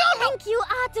hell? Thank you,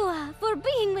 Atua, for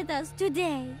being with us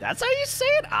today. That's how you say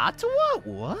it, Atua?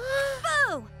 What?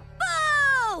 Boo!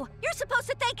 Boo! You're supposed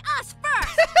to thank us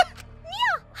first!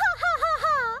 Yeah, ha ha ha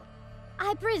ha!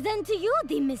 I present to you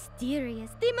the mysterious,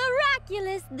 the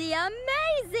miraculous, the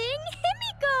amazing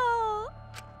Himiko!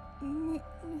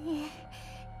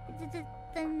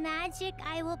 The magic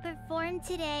I will perform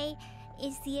today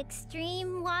is the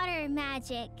extreme water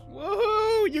magic.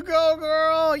 Woohoo! You go,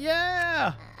 girl!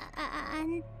 Yeah!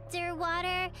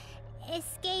 Underwater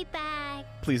escape back.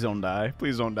 Please don't die.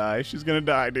 Please don't die. She's gonna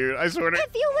die, dude. I swear to.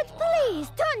 If you would please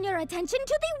turn your attention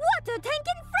to the water tank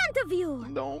in front of you.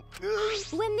 No.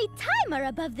 When the timer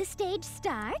above the stage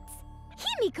starts,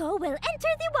 Himiko will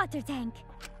enter the water tank.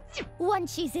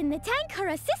 Once she's in the tank, her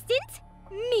assistant,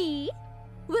 me,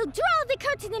 will draw the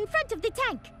curtain in front of the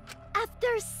tank.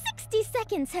 After 60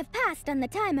 seconds have passed on the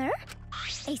timer,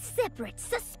 a separate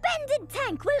suspended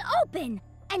tank will open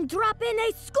and drop in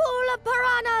a school of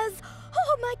piranhas.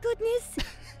 Oh my goodness.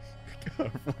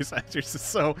 God, our voice actors is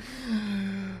so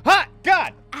hot.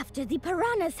 God. After the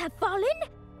piranhas have fallen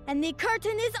and the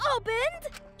curtain is opened,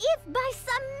 if by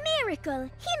some miracle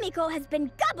Himiko has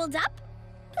been gobbled up,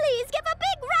 please give a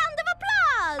big round of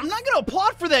applause. I'm not gonna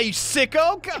applaud for that, you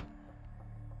sicko. God.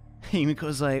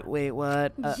 Himiko's like, wait,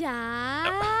 what? Just kidding.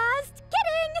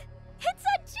 It's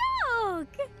a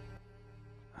joke.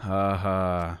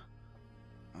 Haha.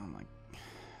 Oh my.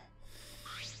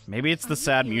 Maybe it's the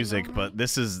sad music, but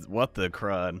this is what the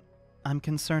crud. I'm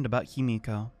concerned about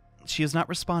Himiko. She is not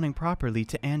responding properly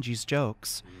to Angie's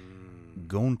jokes.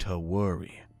 Gonta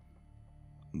worry.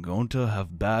 Gonta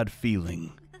have bad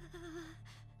feeling.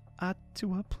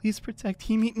 Atua, please protect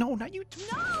Himi. No, not you.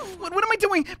 No! What am I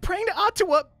doing? Praying to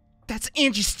Atua. That's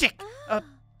Angie's stick.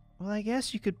 Well, I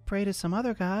guess you could pray to some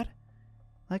other god.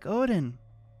 Like Odin.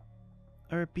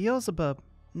 Or Beelzebub.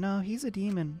 No, he's a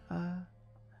demon.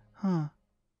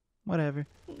 Whatever.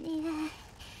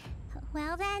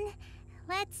 Well then,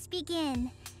 let's begin.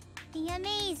 The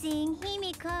amazing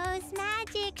Himiko's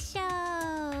magic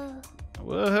show.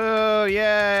 Woohoo,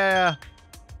 yeah!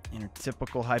 In her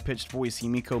typical high-pitched voice,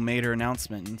 Himiko made her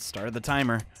announcement and started the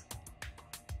timer.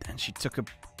 Then she took a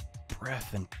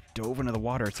breath and dove into the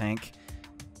water tank.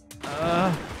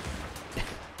 God.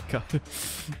 Okay,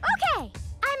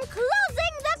 I'm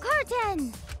closing the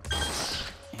curtain.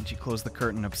 And she closed the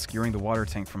curtain, obscuring the water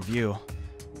tank from view.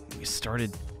 We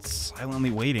started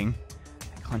silently waiting.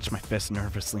 I clenched my fist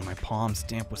nervously, my palms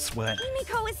damp with sweat.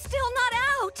 Himiko is still not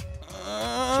out.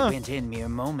 She went in mere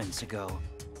moments ago.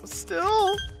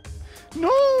 Still?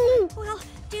 No! Well,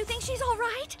 do you think she's all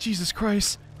right? Jesus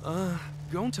Christ.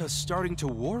 Gonta's starting to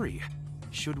worry.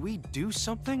 Should we do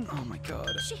something? Oh my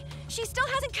God. She still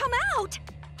hasn't come out.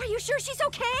 Are you sure she's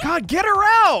okay? God, get her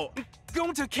out!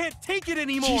 Gonta can't take it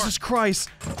anymore! Jesus Christ.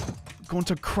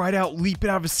 Gonta cried out,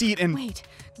 leaping out of his seat, and Wait,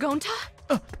 Gonta?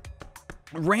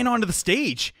 ran onto the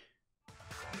stage.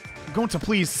 Gonta,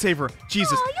 please save her.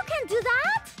 Jesus. Oh, you can't do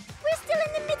that. We're still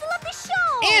in the middle of the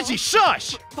show. Angie,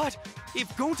 shush! But if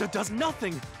Gonta does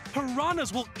nothing,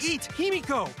 piranhas will eat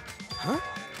Himiko! Huh?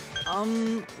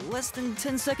 Less than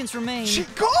 10 seconds remain.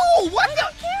 Go! What I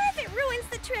don't care if it ruins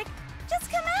the trick. Just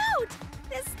come out.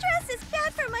 This stress is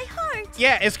bad for my heart.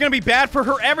 Yeah, it's gonna be bad for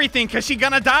her everything, because she's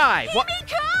gonna die. What?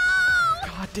 Himiko!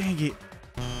 God dang it.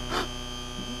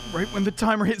 Right when the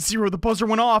timer hit 0, the buzzer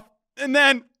went off. And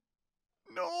then...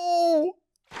 No!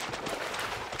 The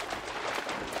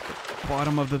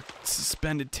bottom of the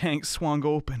suspended tank swung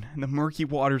open, and the murky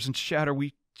waters and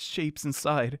shadowy shapes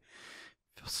inside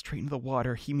fell straight into the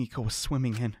water Himiko was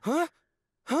swimming in. Huh?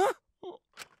 Huh?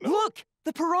 Look!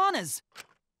 The piranhas!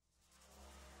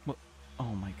 What?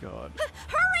 Oh my God.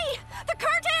 Hurry! The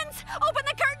curtains! Open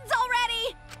the curtains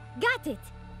already! Got it.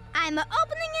 I'm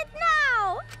opening it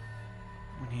now.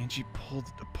 When Angie pulled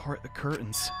apart the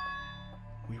curtains,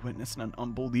 we witnessed an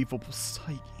unbelievable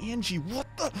sight. Angie, what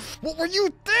were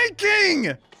you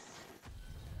thinking?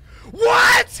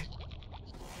 What?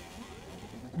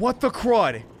 What the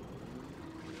crud?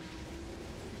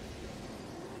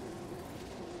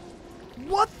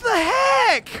 What the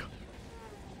heck?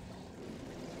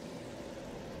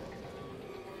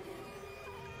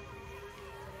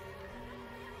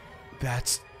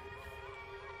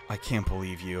 I can't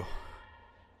believe you.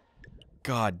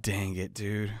 God dang it,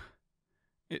 dude.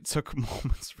 It took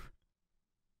moments for...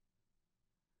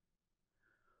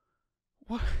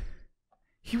 What?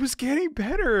 He was getting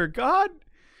better, God.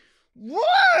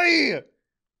 Why?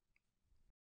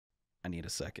 I need a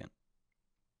second.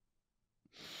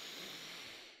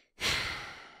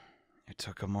 It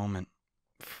took a moment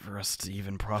for us to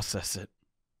even process it.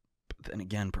 But then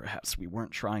again, perhaps we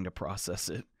weren't trying to process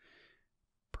it.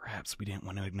 Perhaps we didn't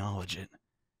want to acknowledge it.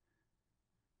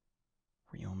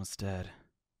 Were you almost dead?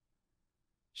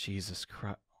 Jesus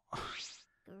Christ.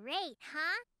 Great,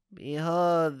 huh?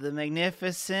 Behold the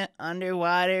magnificent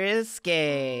underwater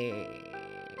escape.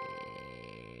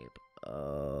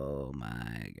 Oh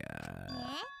my God.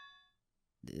 Yeah?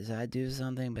 Did I do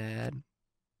something bad?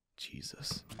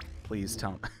 Jesus. Please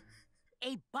tell me.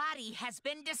 A body has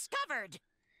been discovered.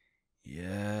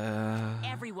 Yeah.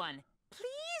 Everyone,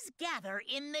 please gather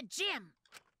in the gym.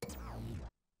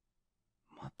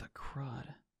 crud.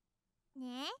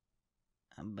 Eh?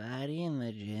 A body in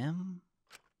the gym?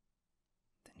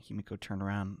 Then Himiko turned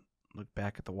around, looked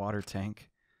back at the water tank.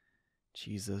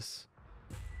 Jesus.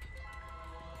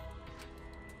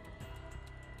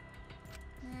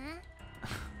 Huh?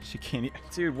 She can't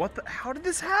dude, what the how did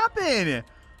this happen?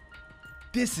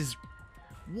 This is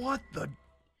what the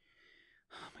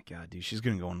oh my god, dude, she's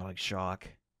gonna go into like shock.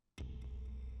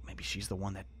 Maybe she's the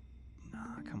one that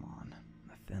nah, come on.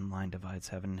 The thin line divides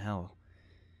heaven and hell.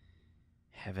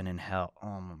 Heaven and hell.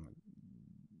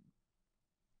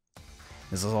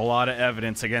 This is a lot of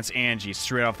evidence against Angie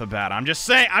straight off the bat. I'm just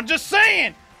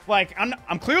saying! Like,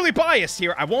 I'm clearly biased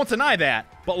here. I won't deny that.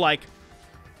 But like,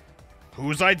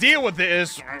 whose idea with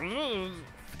this?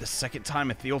 For the second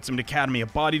time at the Ultimate Academy, a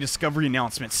body discovery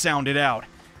announcement sounded out.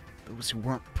 Those who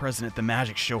weren't present at the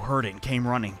magic show heard it and came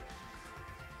running.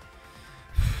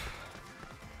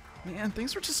 Man,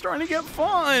 things were just starting to get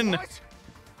fun. What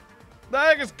the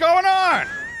heck is going on?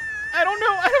 I don't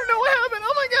know what happened.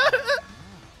 Oh my god.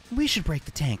 We should break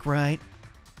the tank, right?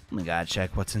 We gotta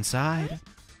check what's inside.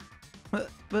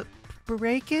 But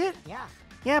break it? Yeah.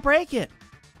 Yeah, break it.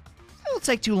 It'll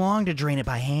take too long to drain it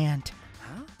by hand.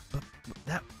 Huh? But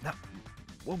that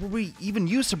what would we even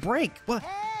use to break? What?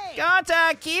 Hey!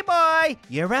 Contact, Keyboy!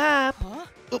 You're up. Huh?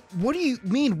 What do you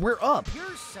mean we're up?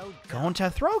 You're so Going to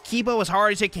throw Kibo as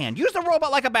hard as you can. Use the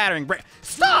robot like a battering ram.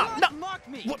 Stop! No! Mock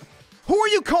me! What? Who are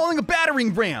you calling a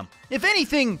battering ram? If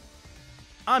anything,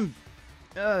 I'm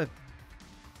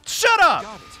shut up!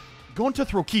 Got it. Going to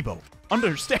throw Kibo.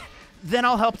 Understand? Then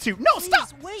I'll help too. No, Please,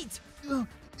 stop! wait!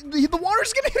 The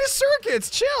water's gonna hit his circuits.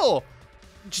 Chill.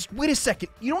 Just wait a second.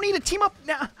 You don't need to team up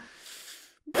now.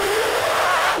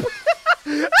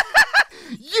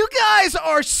 You guys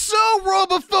are so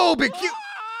robophobic. You.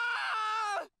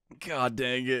 God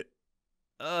dang it.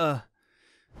 The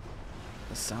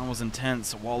sound was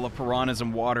intense. A wall of piranhas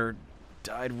and water,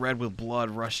 dyed red with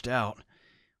blood, rushed out.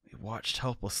 We watched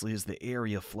helplessly as the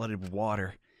area flooded with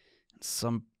water. In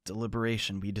some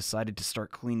deliberation, we decided to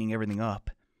start cleaning everything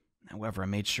up. However, I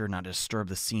made sure not to disturb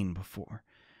the scene before.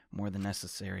 More than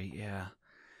necessary, yeah.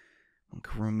 With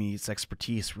Kurumi's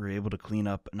expertise, we were able to clean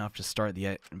up enough to start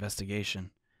the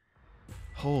investigation.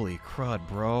 Holy crud,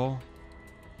 bro.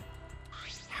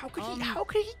 How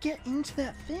could he get into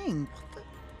that thing? What the?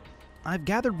 I've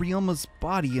gathered Ryoma's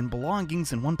body and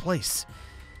belongings in one place.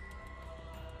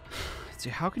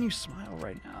 Dude, how can you smile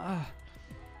right now?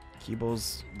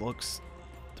 Kibo's looks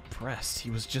depressed. He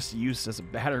was just used as a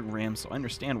battering ram, so I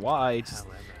understand why.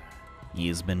 However, He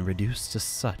has been reduced to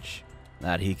such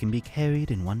that he can be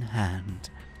carried in one hand.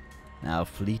 How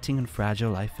fleeting and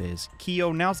fragile life is.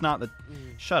 Kyo, now's not the...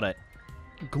 Shut it.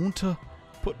 Going to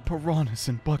put piranhas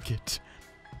in bucket.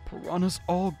 Piranhas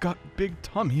all got big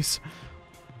tummies.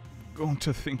 Going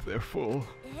to think they're full.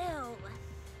 Ew.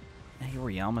 Hey,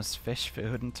 Ryoma's fish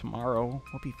food, and tomorrow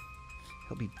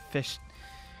he'll be fish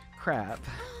crab.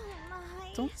 Oh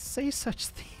my. Don't say such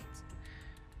things.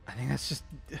 I think that's just...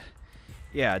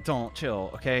 Yeah, don't. Chill,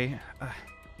 okay?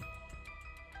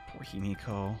 Poor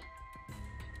Himiko.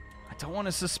 I don't want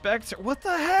to suspect her. What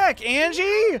the heck,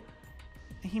 Angie?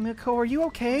 Himiko, are you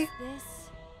okay? This.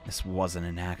 This wasn't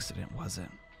an accident, was it?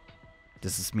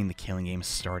 Does this mean the killing game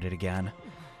started again?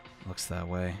 Looks that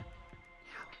way.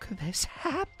 How could this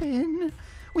happen?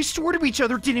 We swore to each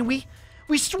other, didn't we?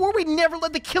 We swore we'd never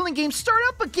let the killing game start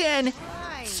up again.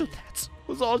 So that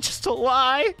was all just a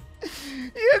lie.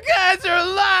 You guys are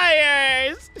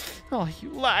liars! Oh, you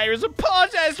liars.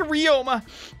 Apologize to Ryoma.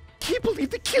 Can't believe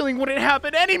the killing wouldn't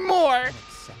happen anymore.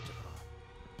 Unacceptable.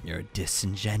 Your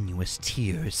disingenuous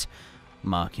tears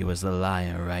mock you as the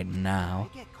liar right now.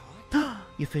 I get caught?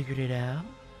 You figured it out?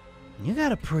 You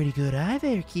got a pretty good eye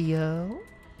there, Kyo.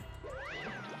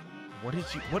 What did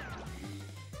you... What...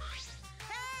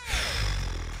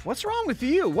 What's wrong with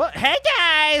you? What? Hey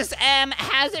guys,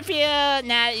 how's it feel now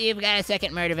that you've got a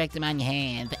second murder victim on your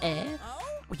hands?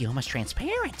 Well, you're almost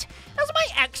transparent. Has my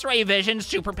X-ray vision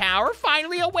superpower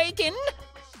finally awakened?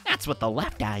 That's what the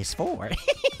left eye's for.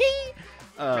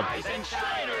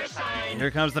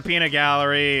 Here comes the peanut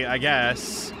gallery, I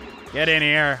guess. Get in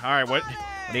here. All right, what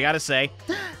do you got to say?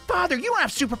 Father, you don't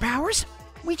have superpowers.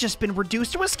 We just been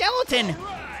reduced to a skeleton.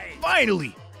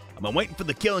 Finally! I've been waiting for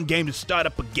the killing game to start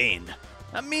up again.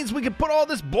 That means we can put all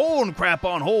this bowling crap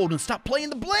on hold and stop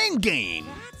playing the blame game.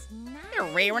 That's nice. You're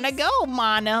raring to go,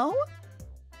 Mono.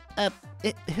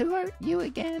 Who are you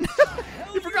again?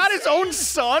 He forgot his own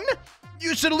son?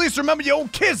 You should at least remember your own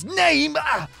kid's name.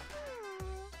 Ah.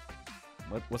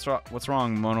 What's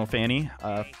wrong, Mono Fanny?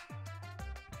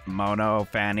 Mono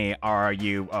Fanny, are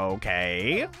you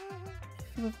okay?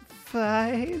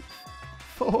 5,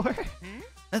 4.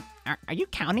 Are you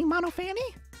counting, Mono Fanny?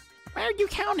 Why are you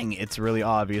counting? It's really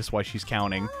obvious why she's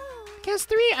counting. Guess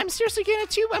 3. I'm seriously gonna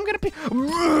 2. I'm gonna pay.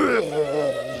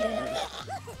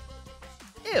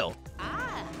 Ew.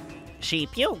 She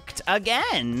puked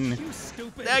again.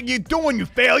 What you doing, you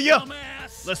failure?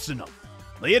 Listen up.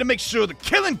 We're here to make sure the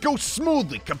killing goes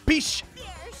smoothly, capiche?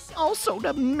 Also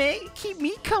to keep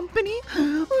me company.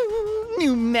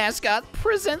 New mascot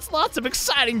presents lots of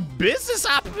exciting business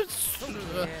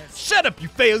opportunities. Shut up, you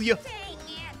failure.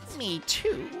 Me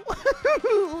too.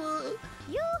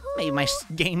 Maybe my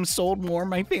game sold more,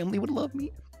 my family would love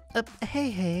me.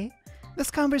 Hey.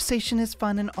 This conversation is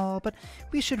fun and all, but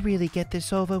we should really get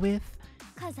this over with.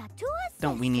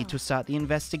 Don't we need to start the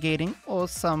investigating or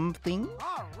something?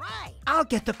 All right. I'll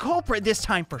get the culprit this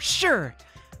time for sure.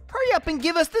 Hurry up and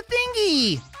give us the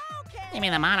thingy. You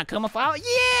mean the Monokuma file?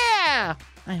 Yeah!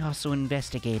 I also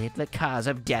investigated the cause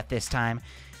of death this time.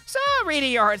 So read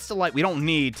your heart's delight. We don't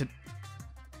need to...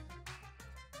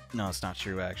 No, it's not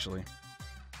true, actually.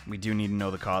 We do need to know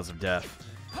the cause of death.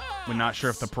 We're not sure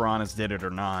if the piranhas did it or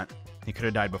not. He could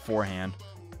have died beforehand.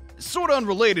 Sort of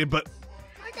unrelated, but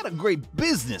I got a great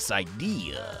business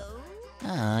idea.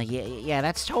 Yeah,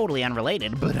 that's totally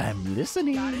unrelated, but I'm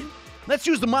listening. Let's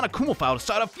use the Monokuma file to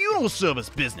start a funeral service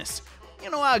business. You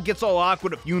know how it gets all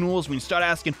awkward at funerals when you start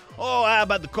asking, oh, how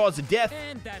about the cause of death?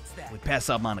 And that's that. We pass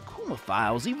out Monokuma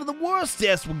files, even the worst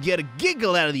deaths will get a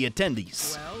giggle out of the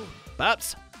attendees. Well,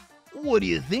 Pops, what do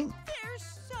you think? They're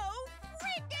so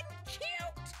freaking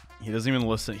cute. He doesn't even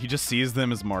listen. He just sees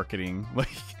them as marketing. Like,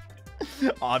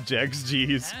 objects,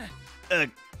 jeez.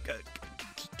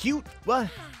 Cute? What?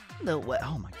 The way,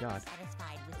 oh my god.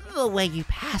 Satisfied with The way you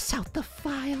pass out the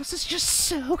files is just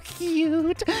so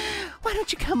cute. Why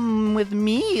don't you come with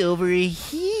me over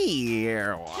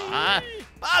here? What?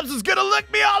 Pops is gonna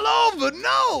lick me all over.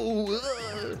 No.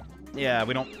 Yeah,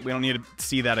 we don't need to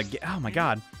see that again. Oh my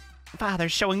god.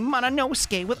 Father's showing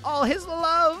Mononosuke with all his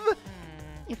love.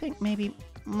 You think maybe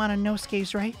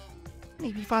Mononosuke's right?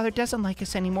 Maybe Father doesn't like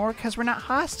us anymore because we're not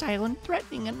hostile and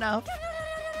threatening enough.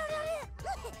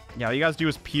 Yeah, all you guys do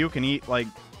is puke and eat, like,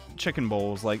 chicken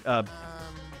bowls. Like, I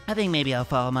think maybe I'll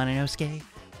follow Mononosuke.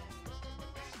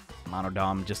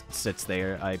 Monodom just sits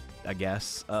there, I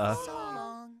guess.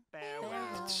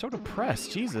 So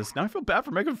depressed, Jesus. Now I feel bad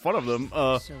for making fun of them.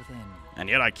 And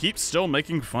yet I keep still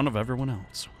making fun of everyone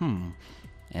else.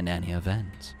 In any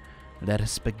event, let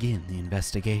us begin the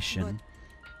investigation.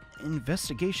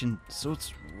 Investigation? So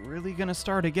it's really gonna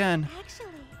start again. Actually,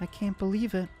 I can't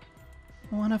believe it.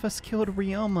 One of us killed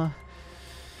Ryoma.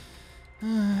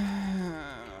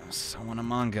 Someone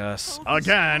among us.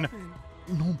 Again!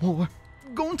 No more.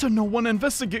 Going to no one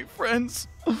investigate friends.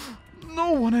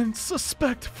 No one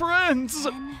suspect friends.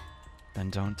 Then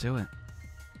don't do it.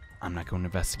 I'm not going to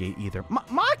investigate either.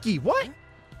 Maki, what?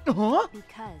 Huh?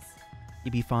 because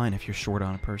You'd be fine if you're short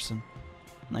on a person.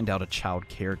 I doubt a child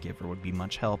caregiver would be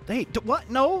much help. Hey, what?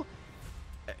 No?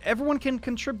 Everyone can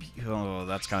contribute. Oh,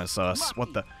 that's kind of sus. Maki.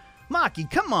 What the?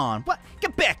 Maki, come on. What?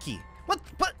 Get back here. What?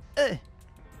 I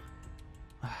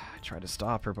tried to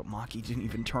stop her, but Maki didn't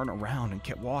even turn around and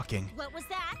kept walking. What was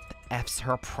that? F's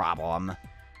her problem.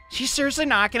 She's seriously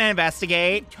not gonna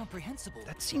investigate? Incomprehensible.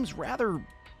 That seems rather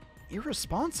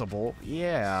irresponsible.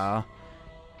 Yeah.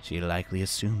 She likely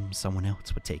assumed someone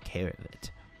else would take care of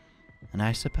it. And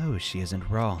I suppose she isn't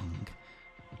wrong.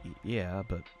 Yeah,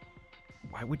 but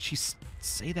why would she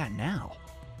say that now?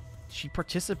 She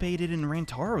participated in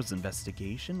Rantaro's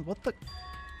investigation. What the?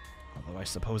 Although I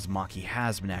suppose Maki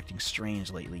has been acting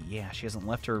strange lately. Yeah, she hasn't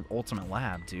left her ultimate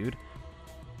lab, dude.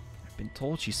 I've been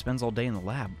told she spends all day in the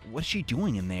lab. What is she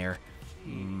doing in there?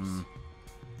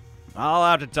 I'll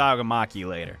have to talk with Maki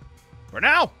later. For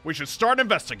now, we should start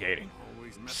investigating.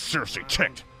 I'm seriously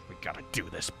ticked. We gotta do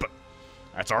this, but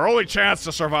that's our only chance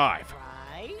to survive.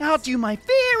 Right? I'll do my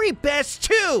very best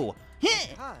too!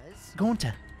 Because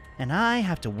Gonta and I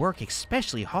have to work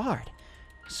especially hard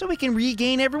so we can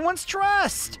regain everyone's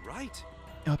trust. right.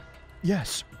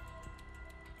 Yes.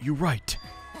 You're right.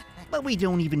 But we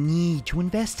don't even need to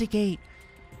investigate.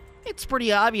 It's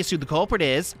pretty obvious who the culprit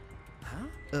is.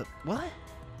 What?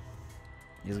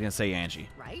 He's gonna say Angie.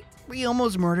 right?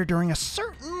 Ryomo's murder during a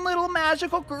certain little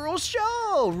magical girl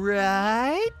show,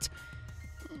 right?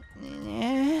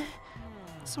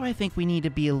 So I think we need to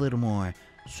be a little more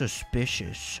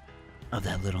suspicious of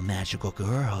that little magical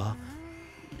girl.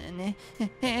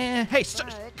 Hey,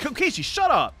 Kokishi,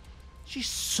 shut up! She's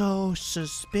so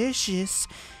suspicious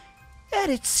that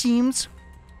it seems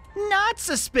not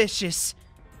suspicious.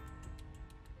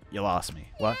 You lost me.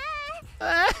 What?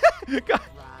 Right?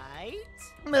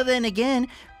 But then again,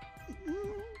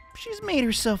 she's made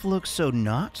herself look so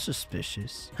not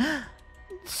suspicious.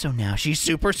 So now she's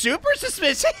super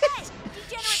suspicious.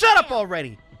 Shut up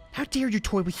already. How dare you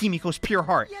toy with Himiko's pure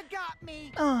heart? You got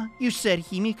me. You said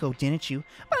Himiko, didn't you?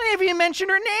 But I never even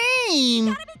mentioned her name.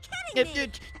 You gotta be kidding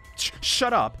me.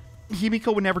 Shut up.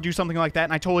 Himiko would never do something like that,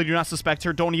 and I totally do not suspect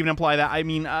her. Don't even imply that. I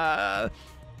mean, I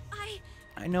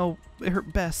know her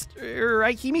best.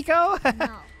 Right,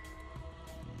 Himiko?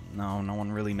 No. No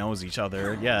one really knows each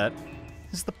other yet.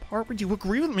 This is the part where you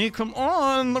agree with me. Come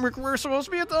on. We're supposed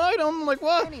to be at the item. Like,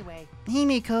 what? Anyway,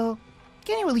 Himiko,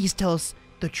 can you at least tell us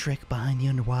the trick behind the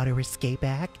underwater escape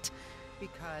act?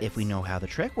 because If we know how the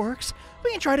trick works,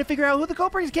 we can try to figure out who the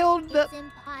culprit killed. It's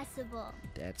impossible.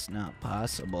 That's not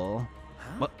possible.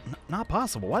 Huh? What? Not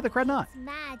possible. Why the crud not? It's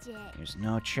magic. There's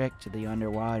no trick to the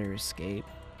underwater escape.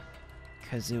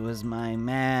 Because it was my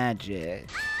magic.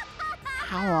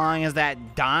 How long is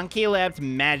that donkey-lipped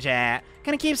magic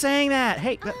gonna keep saying that?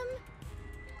 Hey,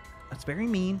 that's very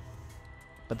mean.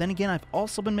 But then again, I've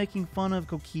also been making fun of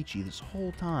Kokichi this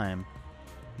whole time.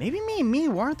 Maybe me and me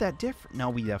weren't that different. No,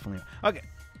 we definitely are. Okay.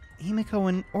 Himiko,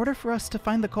 in order for us to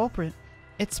find the culprit,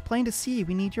 it's plain to see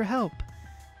we need your help.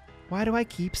 Why do I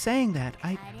keep saying that?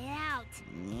 Cut it out.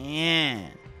 Yeah,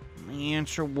 my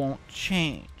answer won't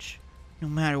change. No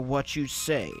matter what you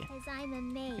say. Because I'm a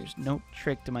mage. There's no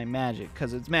trick to my magic,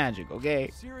 because it's magic,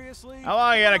 okay? Seriously? How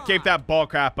long you gonna keep that bull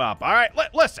crap up? All right,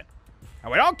 listen.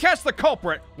 Now, we don't catch the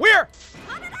culprit.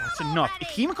 That's enough. If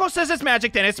Himiko says it's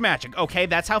magic, then it's magic. Okay,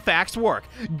 that's how facts work.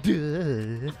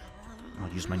 Duh. I'll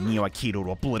use my Neo Aikido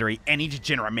to obliterate any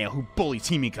degenerate male who bullies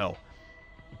Himiko.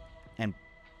 And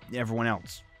everyone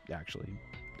else, actually.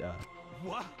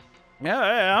 What?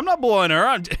 Yeah, I'm not bullying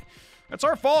her. It's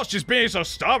her fault she's being so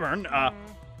stubborn. Well,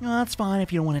 that's fine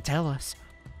if you don't want to tell us.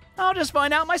 I'll just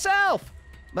find out myself.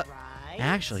 But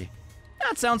actually,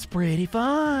 that sounds pretty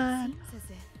fun.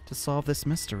 To solve this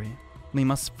mystery, we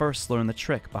must first learn the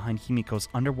trick behind Himiko's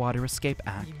underwater escape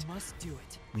act. we must do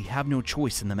it. We have no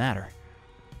choice in the matter.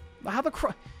 How the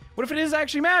what if it is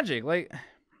actually magic? Like,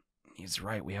 he's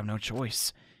right, we have no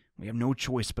choice. We have no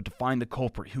choice but to find the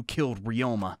culprit who killed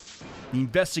Ryoma. The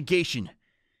investigation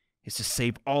is to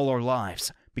save all our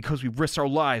lives, because we risked our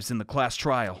lives in the class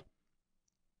trial.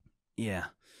 Yeah.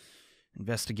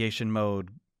 Investigation mode,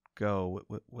 go.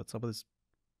 What's up with this?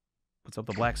 What's up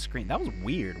with the black screen? That was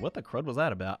weird. What the crud was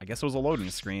that about? I guess it was a loading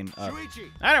screen. Shuichi!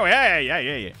 Anyway,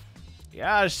 yeah.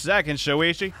 Yeah, a second,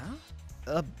 Shuichi.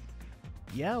 Huh?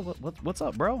 Yeah, what's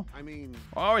up, bro? I mean...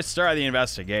 We'll always start the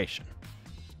investigation.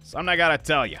 Something I gotta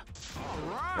tell you.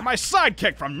 You're my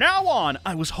sidekick from now on.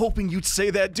 I was hoping you'd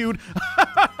say that, dude.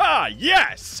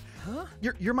 Yes! Huh?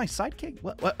 You're my sidekick?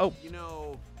 What? Oh, You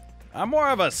know... I'm more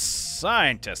of a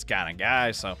scientist kind of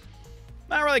guy, so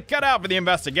not really cut out for the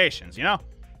investigations, you know?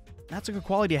 That's a good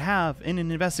quality to have in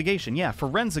an investigation. Yeah,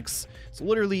 forensics is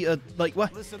literally like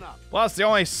what? Listen up. Well, it's the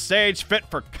only stage fit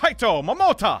for Kaito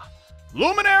Momota,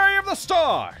 luminary of the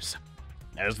stars.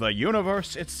 As the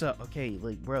universe, it's okay,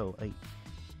 like, bro,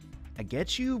 I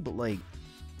get you, but like,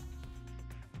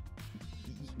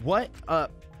 what? So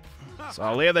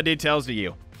I'll leave the details to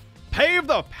you. Pave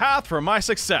the path for my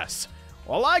success,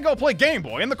 while I go play Game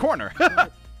Boy in the corner.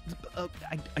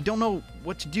 I don't know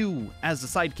what to do as a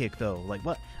sidekick, though. Like,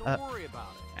 what? Don't worry about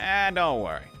it. And don't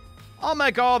worry. I'll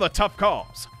make all the tough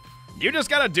calls. You just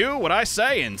gotta do what I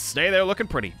say and stay there looking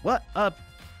pretty. What?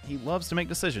 He loves to make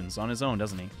decisions on his own,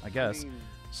 doesn't he? I guess.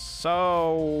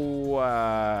 So,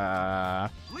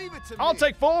 Leave it to I'll me.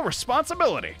 take full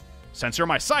responsibility. Since you're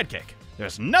my sidekick,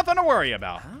 there's nothing to worry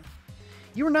about.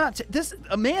 You're not.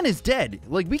 A man is dead.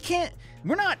 Like, we can't.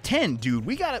 We're not 10, dude.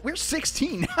 We're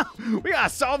 16 now. We gotta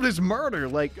solve this murder.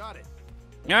 Like. Got it.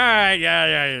 All right,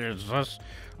 yeah.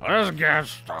 Let's get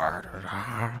started.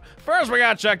 First, we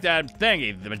gotta check that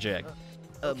thingy, the magic.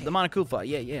 The Monokufa.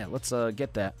 Yeah. Let's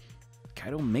get that.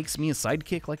 Kaido makes me a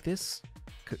sidekick like this?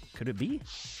 Could it be?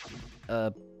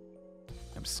 I'm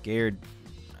scared.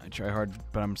 I try hard,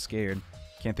 but I'm scared.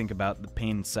 Can't think about the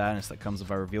pain and sadness that comes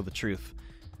if I reveal the truth.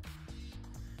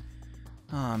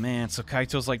 Oh man, so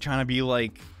Kaito's like trying to be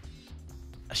like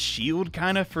a shield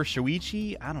kind of for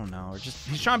Shuichi? I don't know. Or just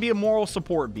he's trying to be a moral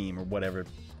support beam or whatever.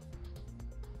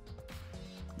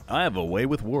 I have a way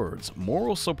with words.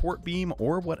 Moral support beam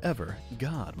or whatever.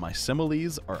 God, my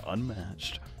similes are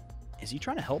unmatched. Is he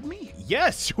trying to help me?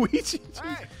 Yes, Shuichi.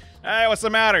 Hey, what's the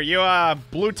matter? You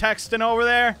blue texting over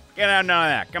there? Get out none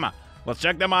of that. Come on. Let's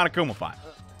check the Monokuma file.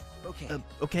 Okay.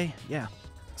 Okay, yeah.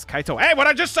 As Kaito. Hey,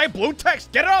 what'd I just say? Blue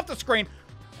text. Get it off the screen.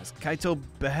 As Kaito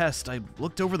behest, I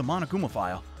looked over the Monokuma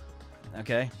file.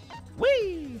 Okay.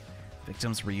 Whee!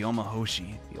 Victims Ryoma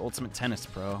Hoshi, the ultimate tennis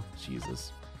pro.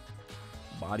 Jesus.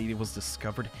 Body was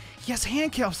discovered. He has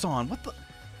handcuffs on. What the?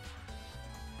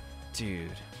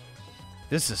 Dude,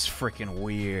 this is freaking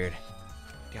weird.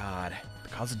 God, the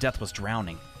cause of death was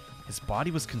drowning. His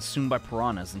body was consumed by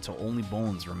piranhas until only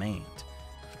bones remained.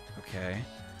 Okay.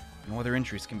 No other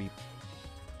injuries can be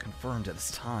confirmed at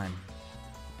this time.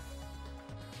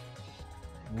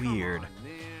 Weird.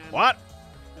 What?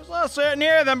 There's less sitting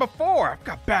here than before. I've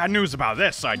got bad news about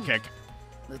this, sidekick.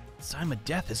 The time of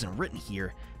death isn't written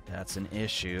here. That's an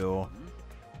issue.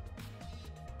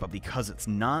 But because it's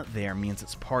not there means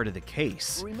it's part of the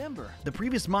case. Remember, The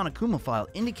previous Monokuma file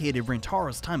indicated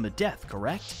Rintaro's time of death,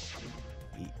 correct?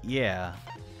 Yeah.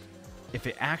 If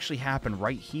it actually happened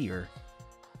right here.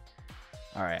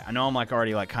 Alright, I know I'm like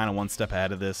already like kind of one step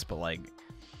ahead of this, but like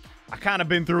I kind of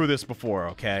been through this before,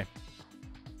 okay?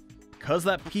 Because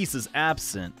that piece is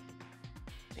absent,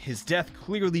 his death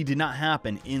clearly did not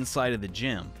happen inside of the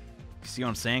gym. You see what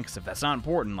I'm saying? Because if that's not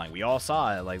important, like we all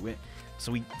saw it, like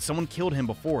someone killed him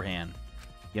beforehand,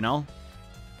 you know?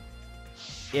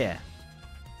 Yeah,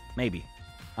 maybe.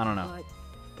 I don't know.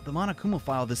 But the Monokuma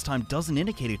file this time doesn't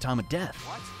indicate a time of death.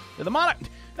 What? Yeah,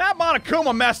 that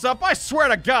Monokuma messed up. I swear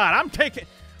to God, I'm taking.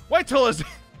 Wait till his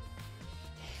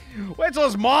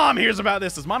mom hears about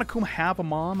this. Does Monokuma have a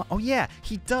mom? Oh yeah,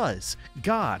 he does.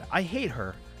 God, I hate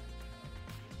her.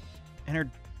 And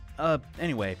her,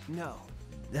 anyway. no.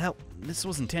 This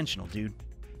was intentional, dude.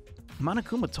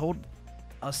 Monokuma told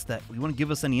us that we wouldn't give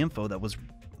us any info that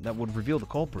would reveal the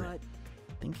culprit. But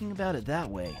Thinking about it that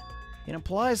way, it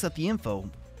implies that the info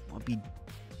would be,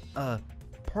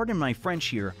 pardon my French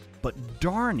here, but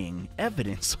darning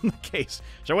evidence on the case.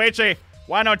 Shuichi,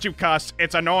 why don't you cuss?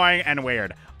 It's annoying and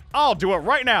weird. I'll do it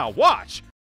right now. Watch.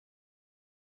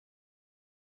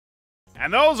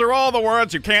 And those are all the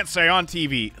words you can't say on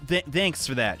TV. Thanks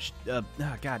for that.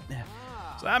 God.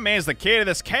 So that means the key to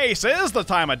this case is the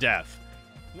time of death.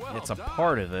 It's a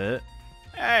part of it.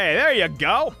 Hey, there you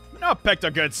go. I picked a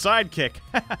good sidekick.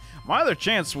 my other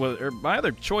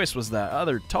choice was that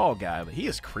other tall guy, but he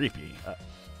is creepy.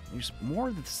 There's more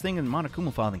of this thing in the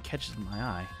Monokuma file than catches my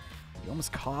eye. The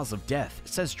almost cause of death.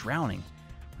 It says drowning.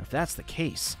 If that's the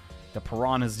case, the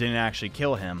piranhas didn't actually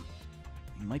kill him.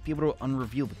 You might be able to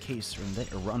unreveal the case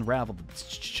or unravel the...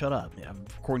 Shut up. I'm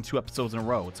recording 2 episodes in a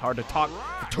row. It's hard to talk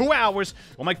for 2 hours.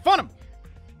 We'll make fun of him.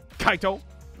 Kaito.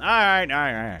 All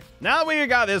right. Now that we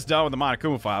got this done with the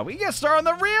Monokuma file, we get started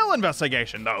on the real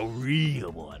investigation. The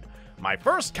real one. My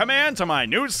first command to my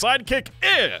new sidekick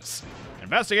is...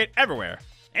 investigate everywhere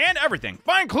and everything.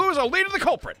 Find clues that'll lead to the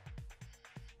culprit.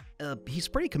 He's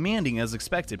pretty commanding as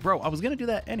expected. Bro, I was gonna do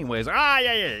that anyways.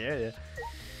 Yeah.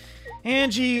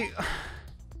 Angie...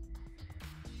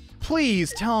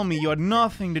 Please tell me you had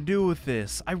nothing to do with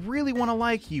this. I really want to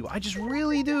like you. I just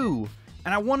really do.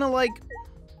 And I want to like...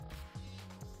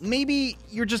 Maybe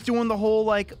you're just doing the whole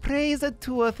like praise it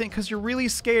to a thing because you're really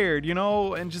scared, you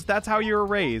know? And just that's how you were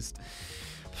raised.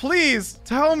 Please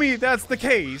tell me that's the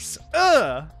case.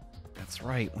 That's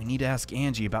right. We need to ask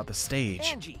Angie about the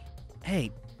stage. Angie.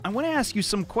 Hey, I want to ask you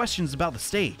some questions about the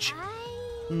stage.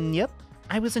 Yep,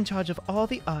 I was in charge of all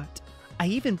the art. I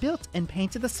even built and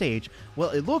painted the stage. Well,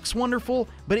 it looks wonderful,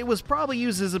 but it was probably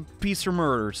used as a piece for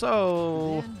murder,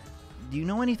 so... Do you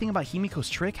know anything about Himiko's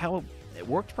trick? How it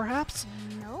worked, perhaps?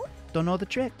 No. Don't know the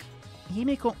trick.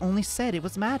 Himiko only said it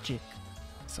was magic.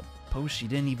 Suppose she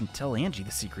didn't even tell Angie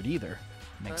the secret either.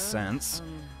 Makes sense.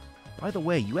 By the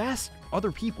way, you asked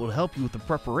other people to help you with the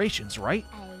preparations, right?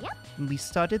 Yep. We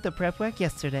started the prep work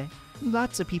yesterday.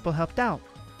 Lots of people helped out.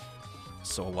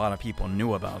 So a lot of people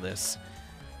knew about this.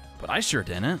 But I sure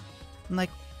didn't.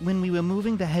 Like when we were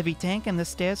moving the heavy tank and the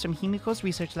stairs from Himiko's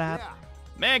research lab.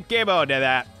 Man, Kibo did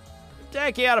that.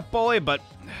 Tank he had a pulley, but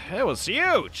it was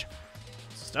huge.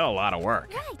 Still a lot of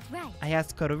work. Right. I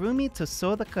asked Kororumi to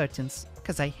sew the curtains,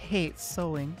 because I hate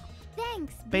sewing.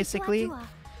 Thanks. Basically...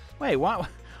 Wait, why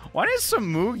does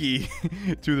Samugi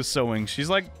do the sewing? She's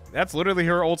like, that's literally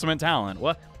her ultimate talent.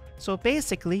 What? So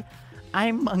basically,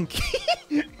 I'm Monkey.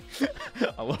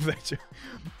 I love that joke.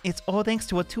 It's all thanks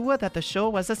to Atua that the show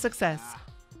was a success.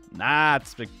 Nah,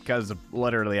 it's because of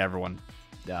literally everyone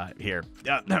here.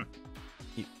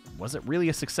 Was it really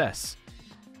a success?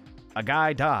 A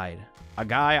guy died. A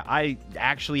guy I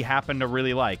actually happen to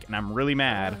really like, and I'm really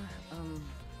mad.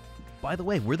 By the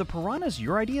way, were the piranhas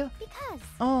your idea? Because.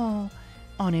 Oh,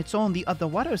 on its own, the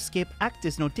waterscape act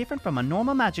is no different from a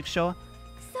normal magic show.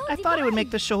 So I thought it would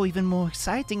make the show even more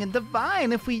exciting and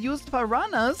divine if we used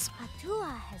piranhas. Atua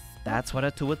has. That's what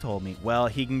Atua told me. Well,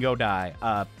 he can go die.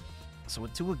 So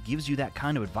Atua gives you that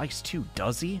kind of advice too,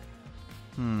 does he?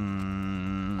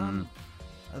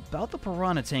 About the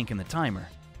piranha tank and the timer.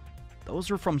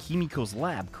 Those were from Himiko's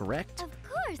lab, correct? Of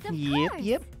course.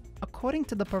 Yep. According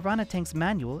to the piranha tank's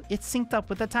manual, it's synced up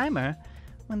with the timer.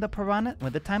 When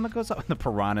the timer goes off, the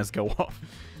piranhas go off.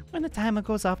 When the timer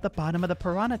goes off, the bottom of the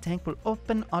piranha tank will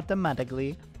open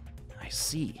automatically. I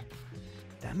see.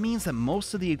 That means that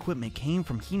most of the equipment came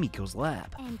from Himiko's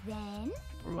lab. And then?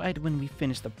 Right when we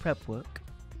finished the prep work,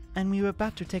 and we were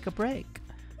about to take a break.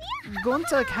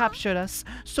 Gonta captured us,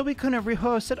 so we couldn't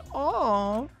rehearse at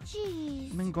all.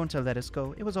 Jeez. When Gonta let us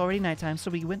go, it was already nighttime, so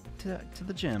we went to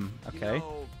the gym. Okay.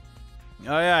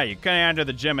 Oh yeah, you couldn't enter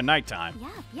the gym at nighttime.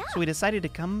 Yeah. So we decided to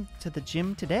come to the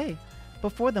gym today,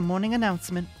 before the morning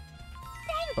announcement.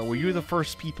 But were you the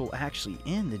first people actually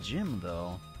in the gym,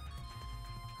 though?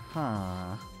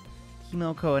 Huh.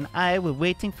 Himiko and I were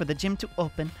waiting for the gym to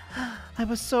open. I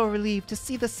was so relieved to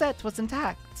see the set was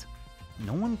intact.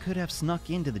 No one could have snuck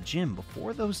into the gym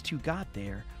before those two got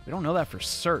there. We don't know that for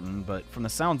certain, but from the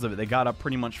sounds of it, they got up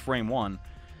pretty much frame one.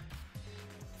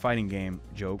 Fighting game.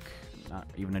 Joke. Not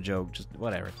even a joke, just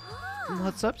whatever.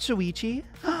 What's up, Shuichi?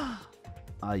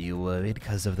 Are you worried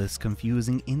because of this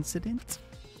confusing incident?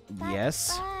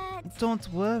 Yes. Don't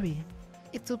worry.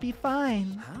 It'll be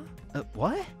fine. Huh?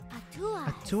 What?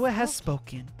 Atua has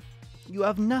spoken. You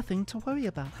have nothing to worry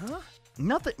about. Huh?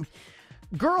 Nothing?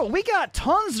 Girl, we got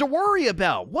tons to worry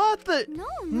about. What the? No.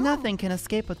 Nothing can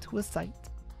escape Atua's sight.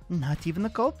 Not even the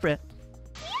culprit.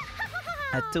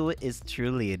 Atua is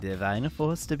truly a divine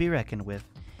force to be reckoned with.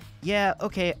 Yeah,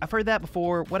 okay, I've heard that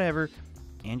before, whatever.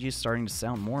 Angie's starting to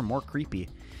sound more and more creepy.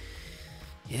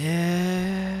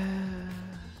 Yeah.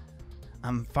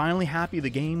 I'm finally happy the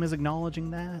game is acknowledging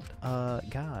that.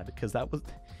 God, because that was...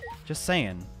 Just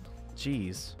saying.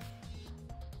 Jeez.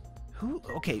 Who...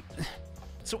 Okay.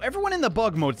 So everyone in the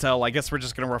bug motel, I guess we're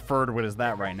just going to refer to it as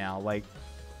that right now, like,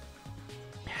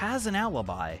 has an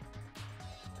alibi.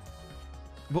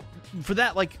 But for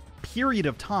that, like, period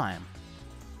of time.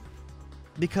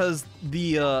 Because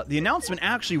the announcement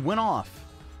actually went off.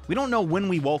 We don't know when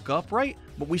we woke up, right?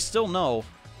 But we still know,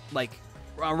 like,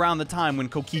 around the time when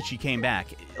Kokichi came back.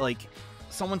 Like,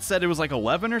 someone said it was like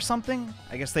 11 or something.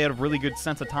 I guess they had a really good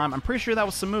sense of time. I'm pretty sure that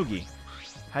was Samugi.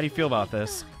 How do you feel about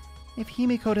this? If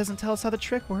Himiko doesn't tell us how the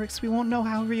trick works, we won't know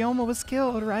how Ryoma was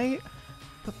killed, right?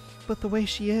 But the way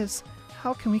she is,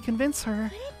 how can we convince her?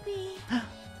 Could it be?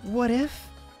 What if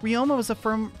Ryoma was a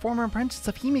former apprentice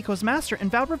of Himiko's master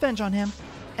and vowed revenge on him,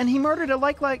 and he murdered a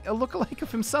lookalike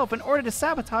of himself in order to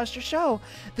sabotage the show?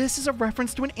 This is a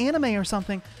reference to an anime or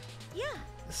something. Yeah.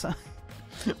 So,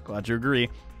 glad you agree.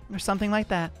 Or something like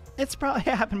that. It's probably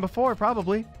happened before,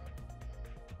 probably.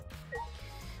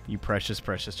 You precious,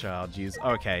 precious child. Jeez.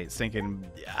 Okay, thinking.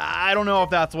 I don't know if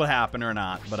that's what happened or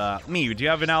not, but Miyu, do you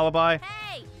have an alibi?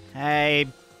 Hey.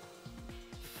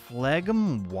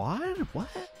 Phlegm what? What?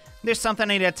 There's something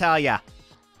I need to tell ya.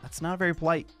 That's not a very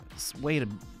polite way to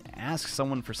ask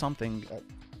someone for something.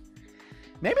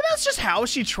 Maybe that's just how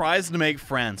she tries to make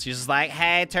friends. She's just like,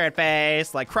 hey, turd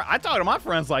face. Like, I talk to my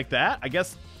friends like that. I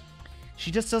guess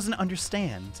she just doesn't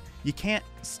understand. You can't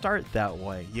start that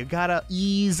way. You gotta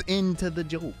ease into the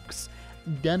jokes.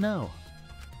 Dunno.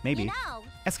 Maybe. You know.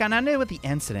 It's got nothing to do with the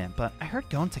incident, but I heard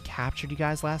Gonta captured you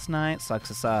guys last night. Sucks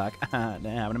to suck. Didn't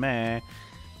happen to me.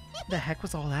 What the heck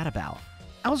was all that about?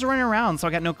 I was running around, so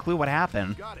I got no clue what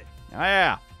happened. Got it. Oh,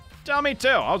 yeah. Tell me, too.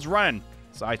 I was running,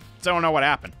 so I don't know what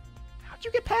happened. How'd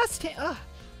you get past him?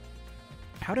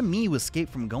 How did Miyu escape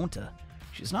from Gonta?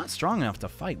 She's not strong enough to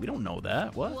fight. We don't know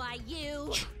that. What? Why,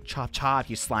 you? Chop, chop,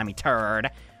 you slimy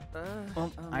turd.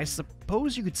 Well, I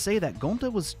suppose you could say that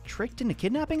Gonta was tricked into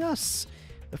kidnapping us.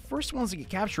 The first ones to get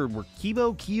captured were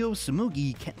Kibo, Kyo,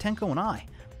 Samugi, Tenko, and I.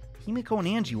 Himiko and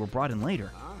Angie were brought in later.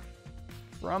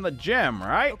 From the gym,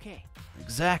 right? Okay.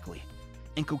 Exactly.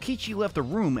 And Kokichi left the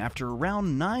room after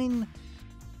around 9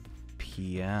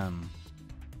 p.m.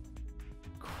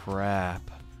 Crap.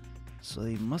 So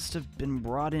they must have been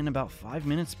brought in about 5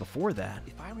 minutes before that.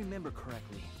 If I remember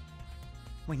correctly.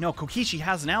 Wait, no, Kokichi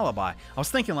has an alibi. I was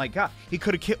thinking, like, God, he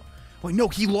could have killed... Wait, no,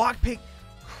 he lockpicked...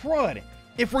 Crud.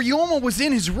 If Ryoma was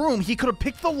in his room, he could have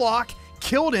picked the lock,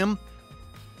 killed him,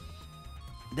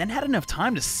 then had enough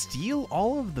time to steal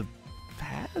all of the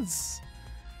pads?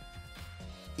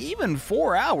 Even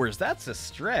 4 hours, that's a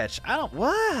stretch. I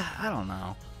don't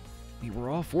know. We were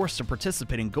all forced to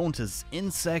participate in Gonta's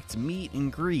insect meet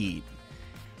and greet.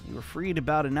 We were freed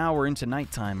about an hour into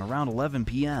nighttime, around 11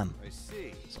 p.m. I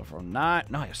see. So from 9...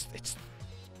 No, it's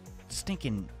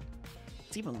stinking...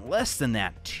 It's even less than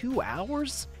that. 2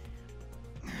 hours?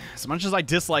 As much as I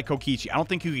dislike Kokichi, I don't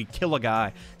think you could kill a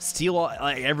guy, steal all,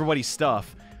 like, everybody's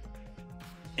stuff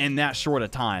in that short a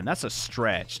time. That's a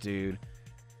stretch, dude.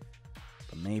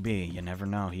 But maybe. You never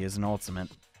know. He is an ultimate.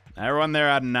 Everyone there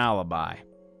had an alibi.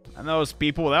 And those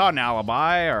people without an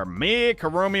alibi are me,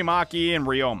 Karumi, Maki, and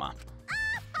Ryoma.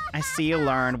 I see you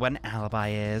learned what an alibi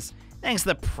is, thanks to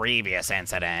the previous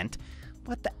incident.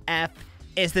 What the F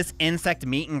is this insect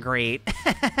meet and greet?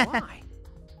 Why?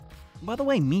 By the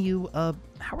way, Miyu,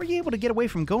 how were you able to get away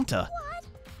from Gonta?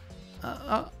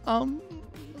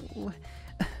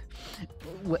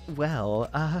 Well,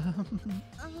 I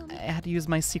had to use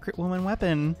my secret woman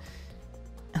weapon.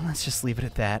 And let's just leave it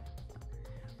at that.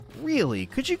 Really?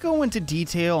 Could you go into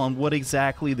detail on what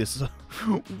exactly this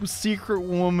secret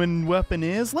woman weapon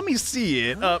is? Let me see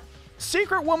it.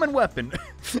 Secret woman weapon.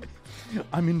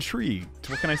 I'm intrigued.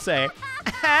 What can I say?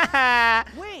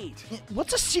 Wait!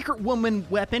 What's a secret woman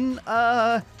weapon?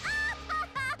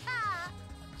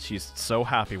 She's so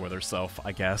happy with herself,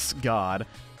 I guess. God.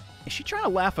 Is she trying to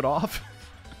laugh it off?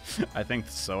 I think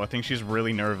so. I think she's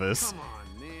really nervous. Come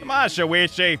on, man. Come on,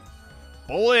 Shoichi.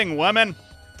 Bullying women.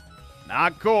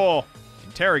 Not cool.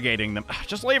 Interrogating them.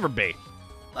 Just leave her be.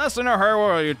 Listen to her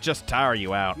or it'll just tire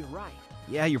you out. You're right.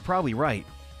 Yeah, you're probably right.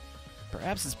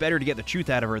 Perhaps it's better to get the truth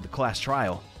out of her at the class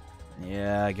trial.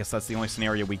 Yeah, I guess that's the only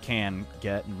scenario we can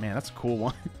get. Man, that's a cool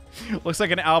one. Looks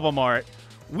like an album art.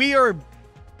 We are,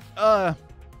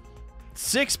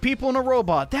 6 people in a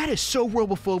robot. That is so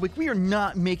robophobic. We are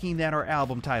not making that our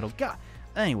album title. God.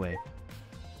 Anyway.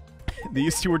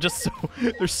 These two are just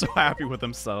they're so happy with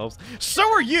themselves. So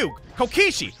are you!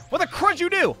 Kokishi! What the crud you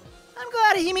do? I'm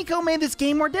glad Himiko made this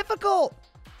game more difficult.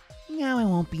 Now I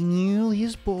won't be nearly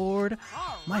as bored.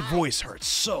 My voice hurts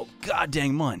so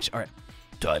goddamn much. All right,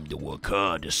 time to work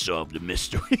hard to solve the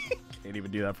mystery. Can't even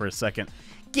do that for a second.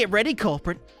 Get ready,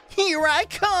 culprit. Here I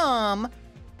come.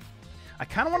 I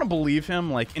kind of want to believe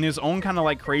him, like, in his own kind of,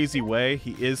 like, crazy way.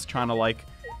 He is trying to, like,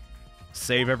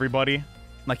 save everybody.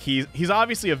 Like, he's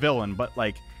obviously a villain, but,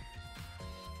 like,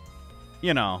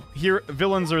 you know,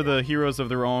 villains are the heroes of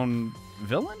their own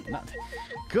villain?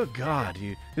 Good God,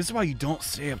 dude. This is why you don't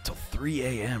stay up till 3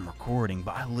 a.m. recording,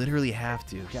 but I literally have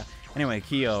to. Yeah. Anyway,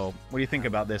 Kyo, what do you think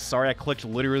about this? Sorry I clicked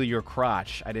literally your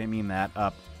crotch. I didn't mean that.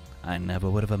 I never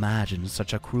would have imagined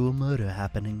such a cruel murder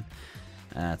happening.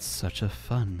 That's such a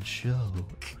fun show.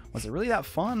 Was it really that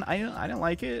fun? I didn't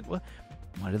like it. Why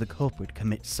did the culprit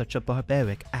commit such a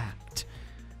barbaric act?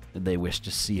 Did they wish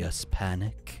to see us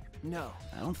panic? No.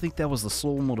 I don't think that was the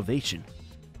sole motivation.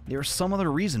 There's some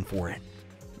other reason for it.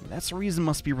 That reason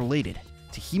must be related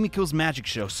to Himiko's magic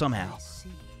show somehow.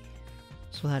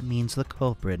 So that means the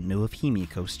culprit knew of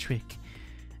Himiko's trick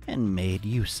and made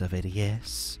use of it,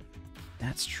 yes?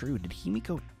 That's true. Did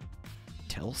Himiko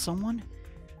tell someone?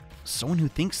 Someone who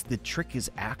thinks the trick is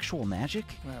actual magic?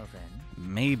 Well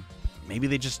then. Maybe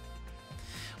they just...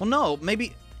 Well, no,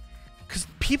 maybe... Because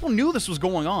people knew this was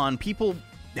going on. People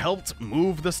helped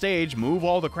move the stage, move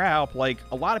all the crowd. Like,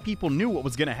 a lot of people knew what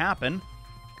was going to happen.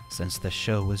 Since the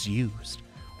show was used,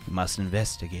 we must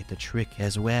investigate the trick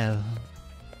as well.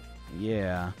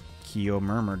 Yeah, Kyo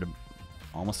murmured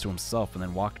almost to himself and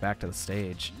then walked back to the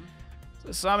stage.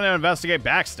 So something to investigate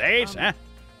backstage?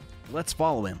 Let's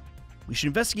follow him. We should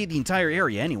investigate the entire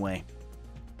area anyway.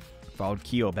 Followed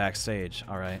Kyo backstage.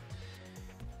 All right.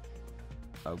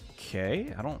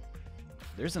 Okay, I don't...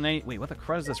 There's an... Wait, what the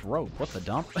crud is this rope? What the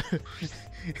dump?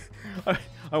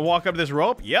 I walk up this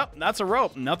rope. Yep, that's a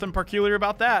rope. Nothing peculiar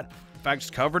about that. In fact,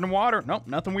 it's covered in water. Nope,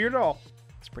 nothing weird at all.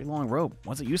 It's a pretty long rope.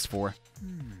 What's it used for?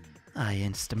 I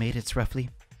estimate it's roughly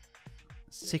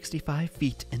 65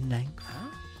 feet in length. Huh?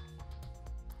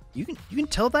 You can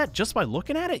tell that just by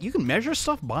looking at it? You can measure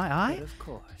stuff by eye? But of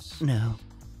course. No,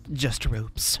 just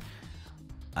ropes.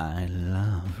 I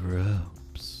love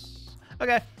ropes.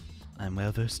 Okay. I'm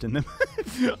well versed in them.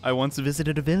 I once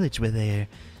visited a village where their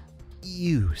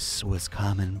use was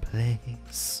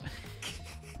commonplace.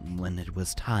 When it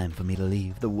was time for me to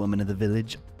leave, the women of the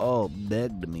village all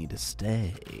begged me to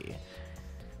stay.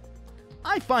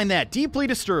 I find that deeply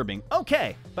disturbing.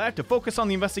 Okay, back to focus on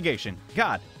the investigation.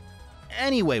 God.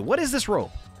 Anyway, what is this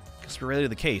rope? Guess we're related to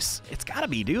the case. It's gotta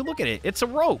be, dude. Look at it. It's a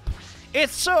rope.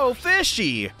 It's so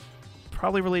fishy.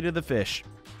 Probably related to the fish.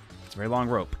 It's a very long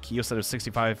rope. Kyo said it was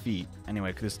 65 feet.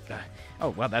 Anyway,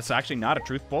 oh, well, that's actually not a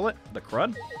truth bullet. The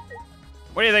crud.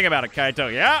 What do you think about it,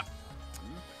 Kaito? Yeah?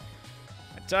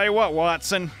 I tell you what,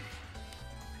 Watson.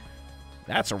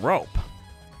 That's a rope.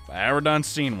 If I ever done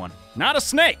seen one. Not a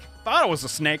snake. Thought it was a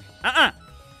snake.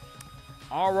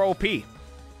 R.O.P.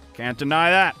 Can't deny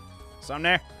that. Something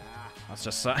there? Let's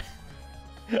just I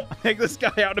make this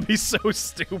guy out to be so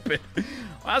stupid.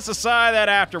 Let's decide that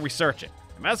after we search it.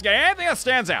 Investigate anything that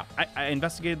stands out. I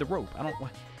investigated the rope. I don't...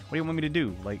 What do you want me to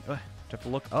do? Like, do I have to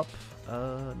look up?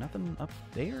 Nothing up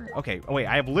there? Okay. Oh, wait.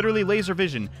 I have literally laser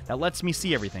vision that lets me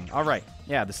see everything. All right.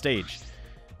 Yeah, the stage.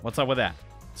 What's up with that?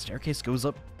 The staircase goes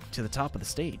up to the top of the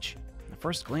stage. At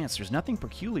first glance, there's nothing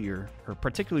peculiar or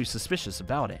particularly suspicious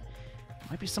about it.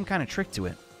 Might be some kind of trick to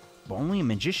it, but only a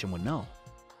magician would know.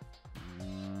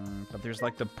 But there's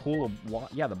like the pool of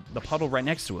water. Yeah, the puddle right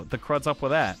next to it. The crud's up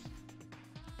with that.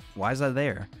 Why is that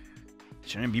there?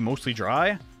 Shouldn't it be mostly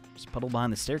dry? There's a puddle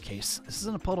behind the staircase. This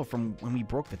isn't a puddle from when we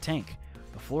broke the tank.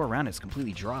 The floor around it is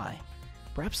completely dry.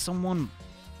 Perhaps someone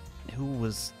who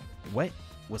was wet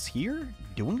was here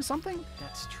doing something?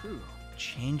 That's true.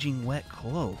 Changing wet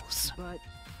clothes.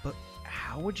 But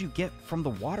how would you get from the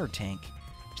water tank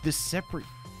to this separate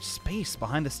space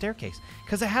behind the staircase?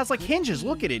 Because it has like hinges.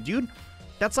 Look at it, dude.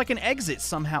 That's like an exit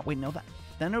somehow. Wait, no,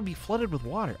 then it would be flooded with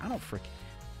water. I don't frick.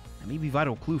 That may be a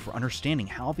vital clue for understanding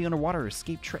how the underwater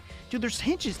escape trick. Dude, there's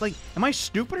hinges. Like, am I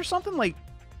stupid or something? Like,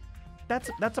 that's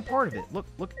a part of it.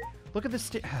 Look at this.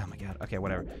 Oh my god. Okay,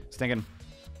 whatever. Just thinking.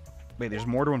 Wait, there's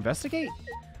more to investigate?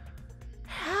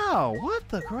 How? What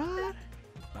the crud?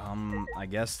 I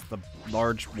guess the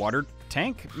large water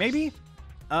tank, maybe?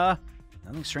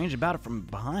 Nothing strange about it from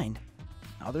behind.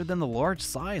 Other than the large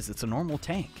size, it's a normal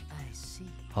tank. I see.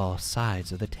 All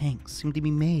sides of the tank seem to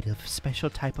be made of a special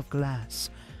type of glass.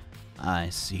 I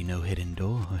see no hidden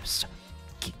doors.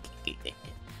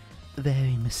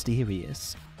 Very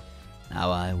mysterious.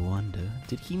 Now I wonder,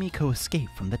 did Himiko escape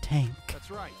from the tank?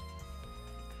 That's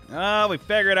right. We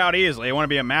figured it out easily. You want to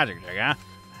be a magic trick, huh?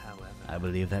 However, I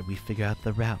believe that we figure out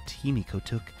the route Himiko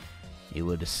took. You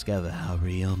will discover how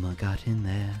Ryoma got in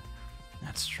there.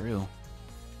 That's true.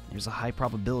 There's a high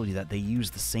probability that they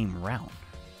used the same route.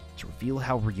 To reveal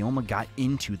how Ryoma got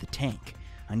into the tank,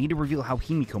 I need to reveal how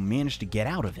Himiko managed to get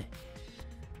out of it.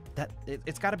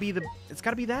 It's gotta be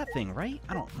that thing, right?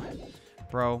 I don't,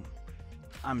 bro.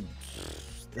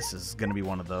 This is gonna be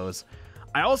one of those.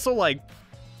 I also like,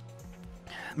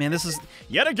 man, this is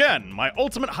yet again my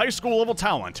ultimate high school level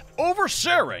talent,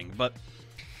 oversharing. But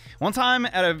one time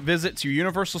at a visit to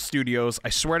Universal Studios, I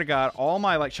swear to God, all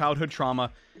my like childhood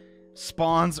trauma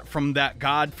spawns from that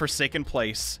godforsaken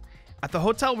place. At the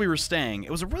hotel we were staying, it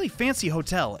was a really fancy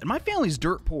hotel, and my family's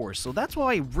dirt poor, so that's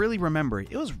why I really remember it.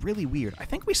 It was really weird. I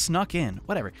think we snuck in.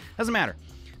 Whatever. Doesn't matter.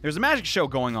 There's a magic show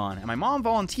going on, and my mom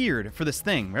volunteered for this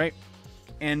thing, right?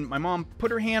 And my mom put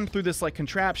her hand through this, like,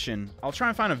 contraption. I'll try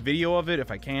and find a video of it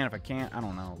if I can. If I can't, I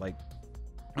don't know. Like,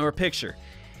 or a picture.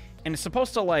 And it's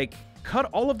supposed to, like, cut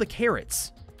all of the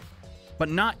carrots, but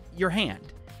not your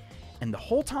hand. And the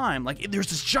whole time, like, there's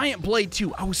this giant blade,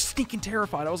 too. I was stinking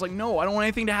terrified. I was like, no, I don't want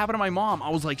anything to happen to my mom. I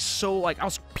was, like, so, like, I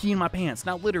was peeing my pants.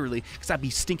 Not literally, because I'd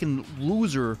be stinking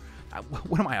loser.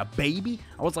 What am I, a baby?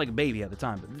 I was, like, a baby at the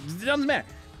time, but it doesn't matter.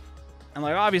 And,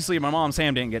 like, obviously, my mom's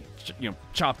hand didn't get,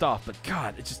 chopped off. But,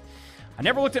 God, it just... I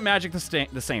never looked at magic the same,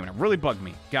 and it really bugged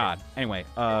me. God. Anyway,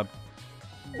 what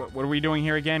are we doing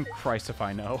here again? Christ if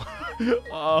I know.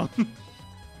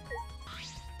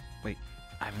 Wait,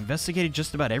 I've investigated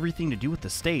just about everything to do with the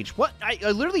stage. What? I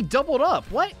literally doubled up.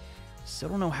 What? Still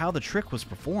don't know how the trick was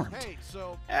performed.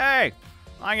 Hey,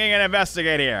 I'm gonna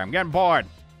investigate here. I'm getting bored.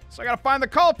 So I gotta find the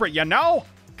culprit, you know?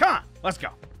 Come on, let's go.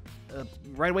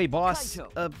 Right away, boss.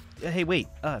 Hey, wait.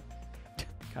 God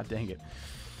dang it.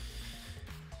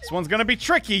 This one's gonna be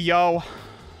tricky, yo.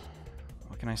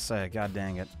 What can I say? God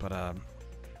dang it. But,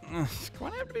 it's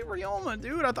gonna have to be Ryoma,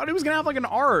 dude. I thought he was gonna have, like, an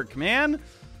arc, man.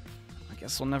 I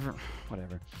guess we'll never...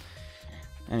 Whatever.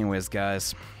 Anyways,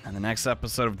 guys, in the next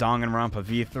episode of Danganronpa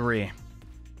V3,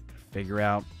 figure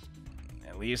out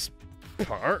at least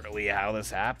partly how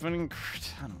this happened.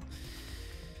 I don't know.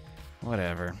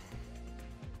 Whatever.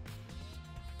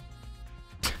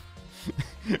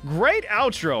 Great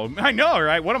outro. I know,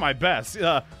 right? One of my best.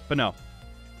 But no.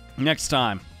 Next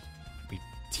time, we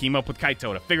team up with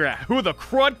Kaito to figure out who the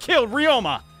crud killed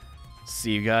Ryoma.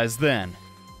 See you guys then.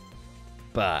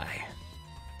 Bye.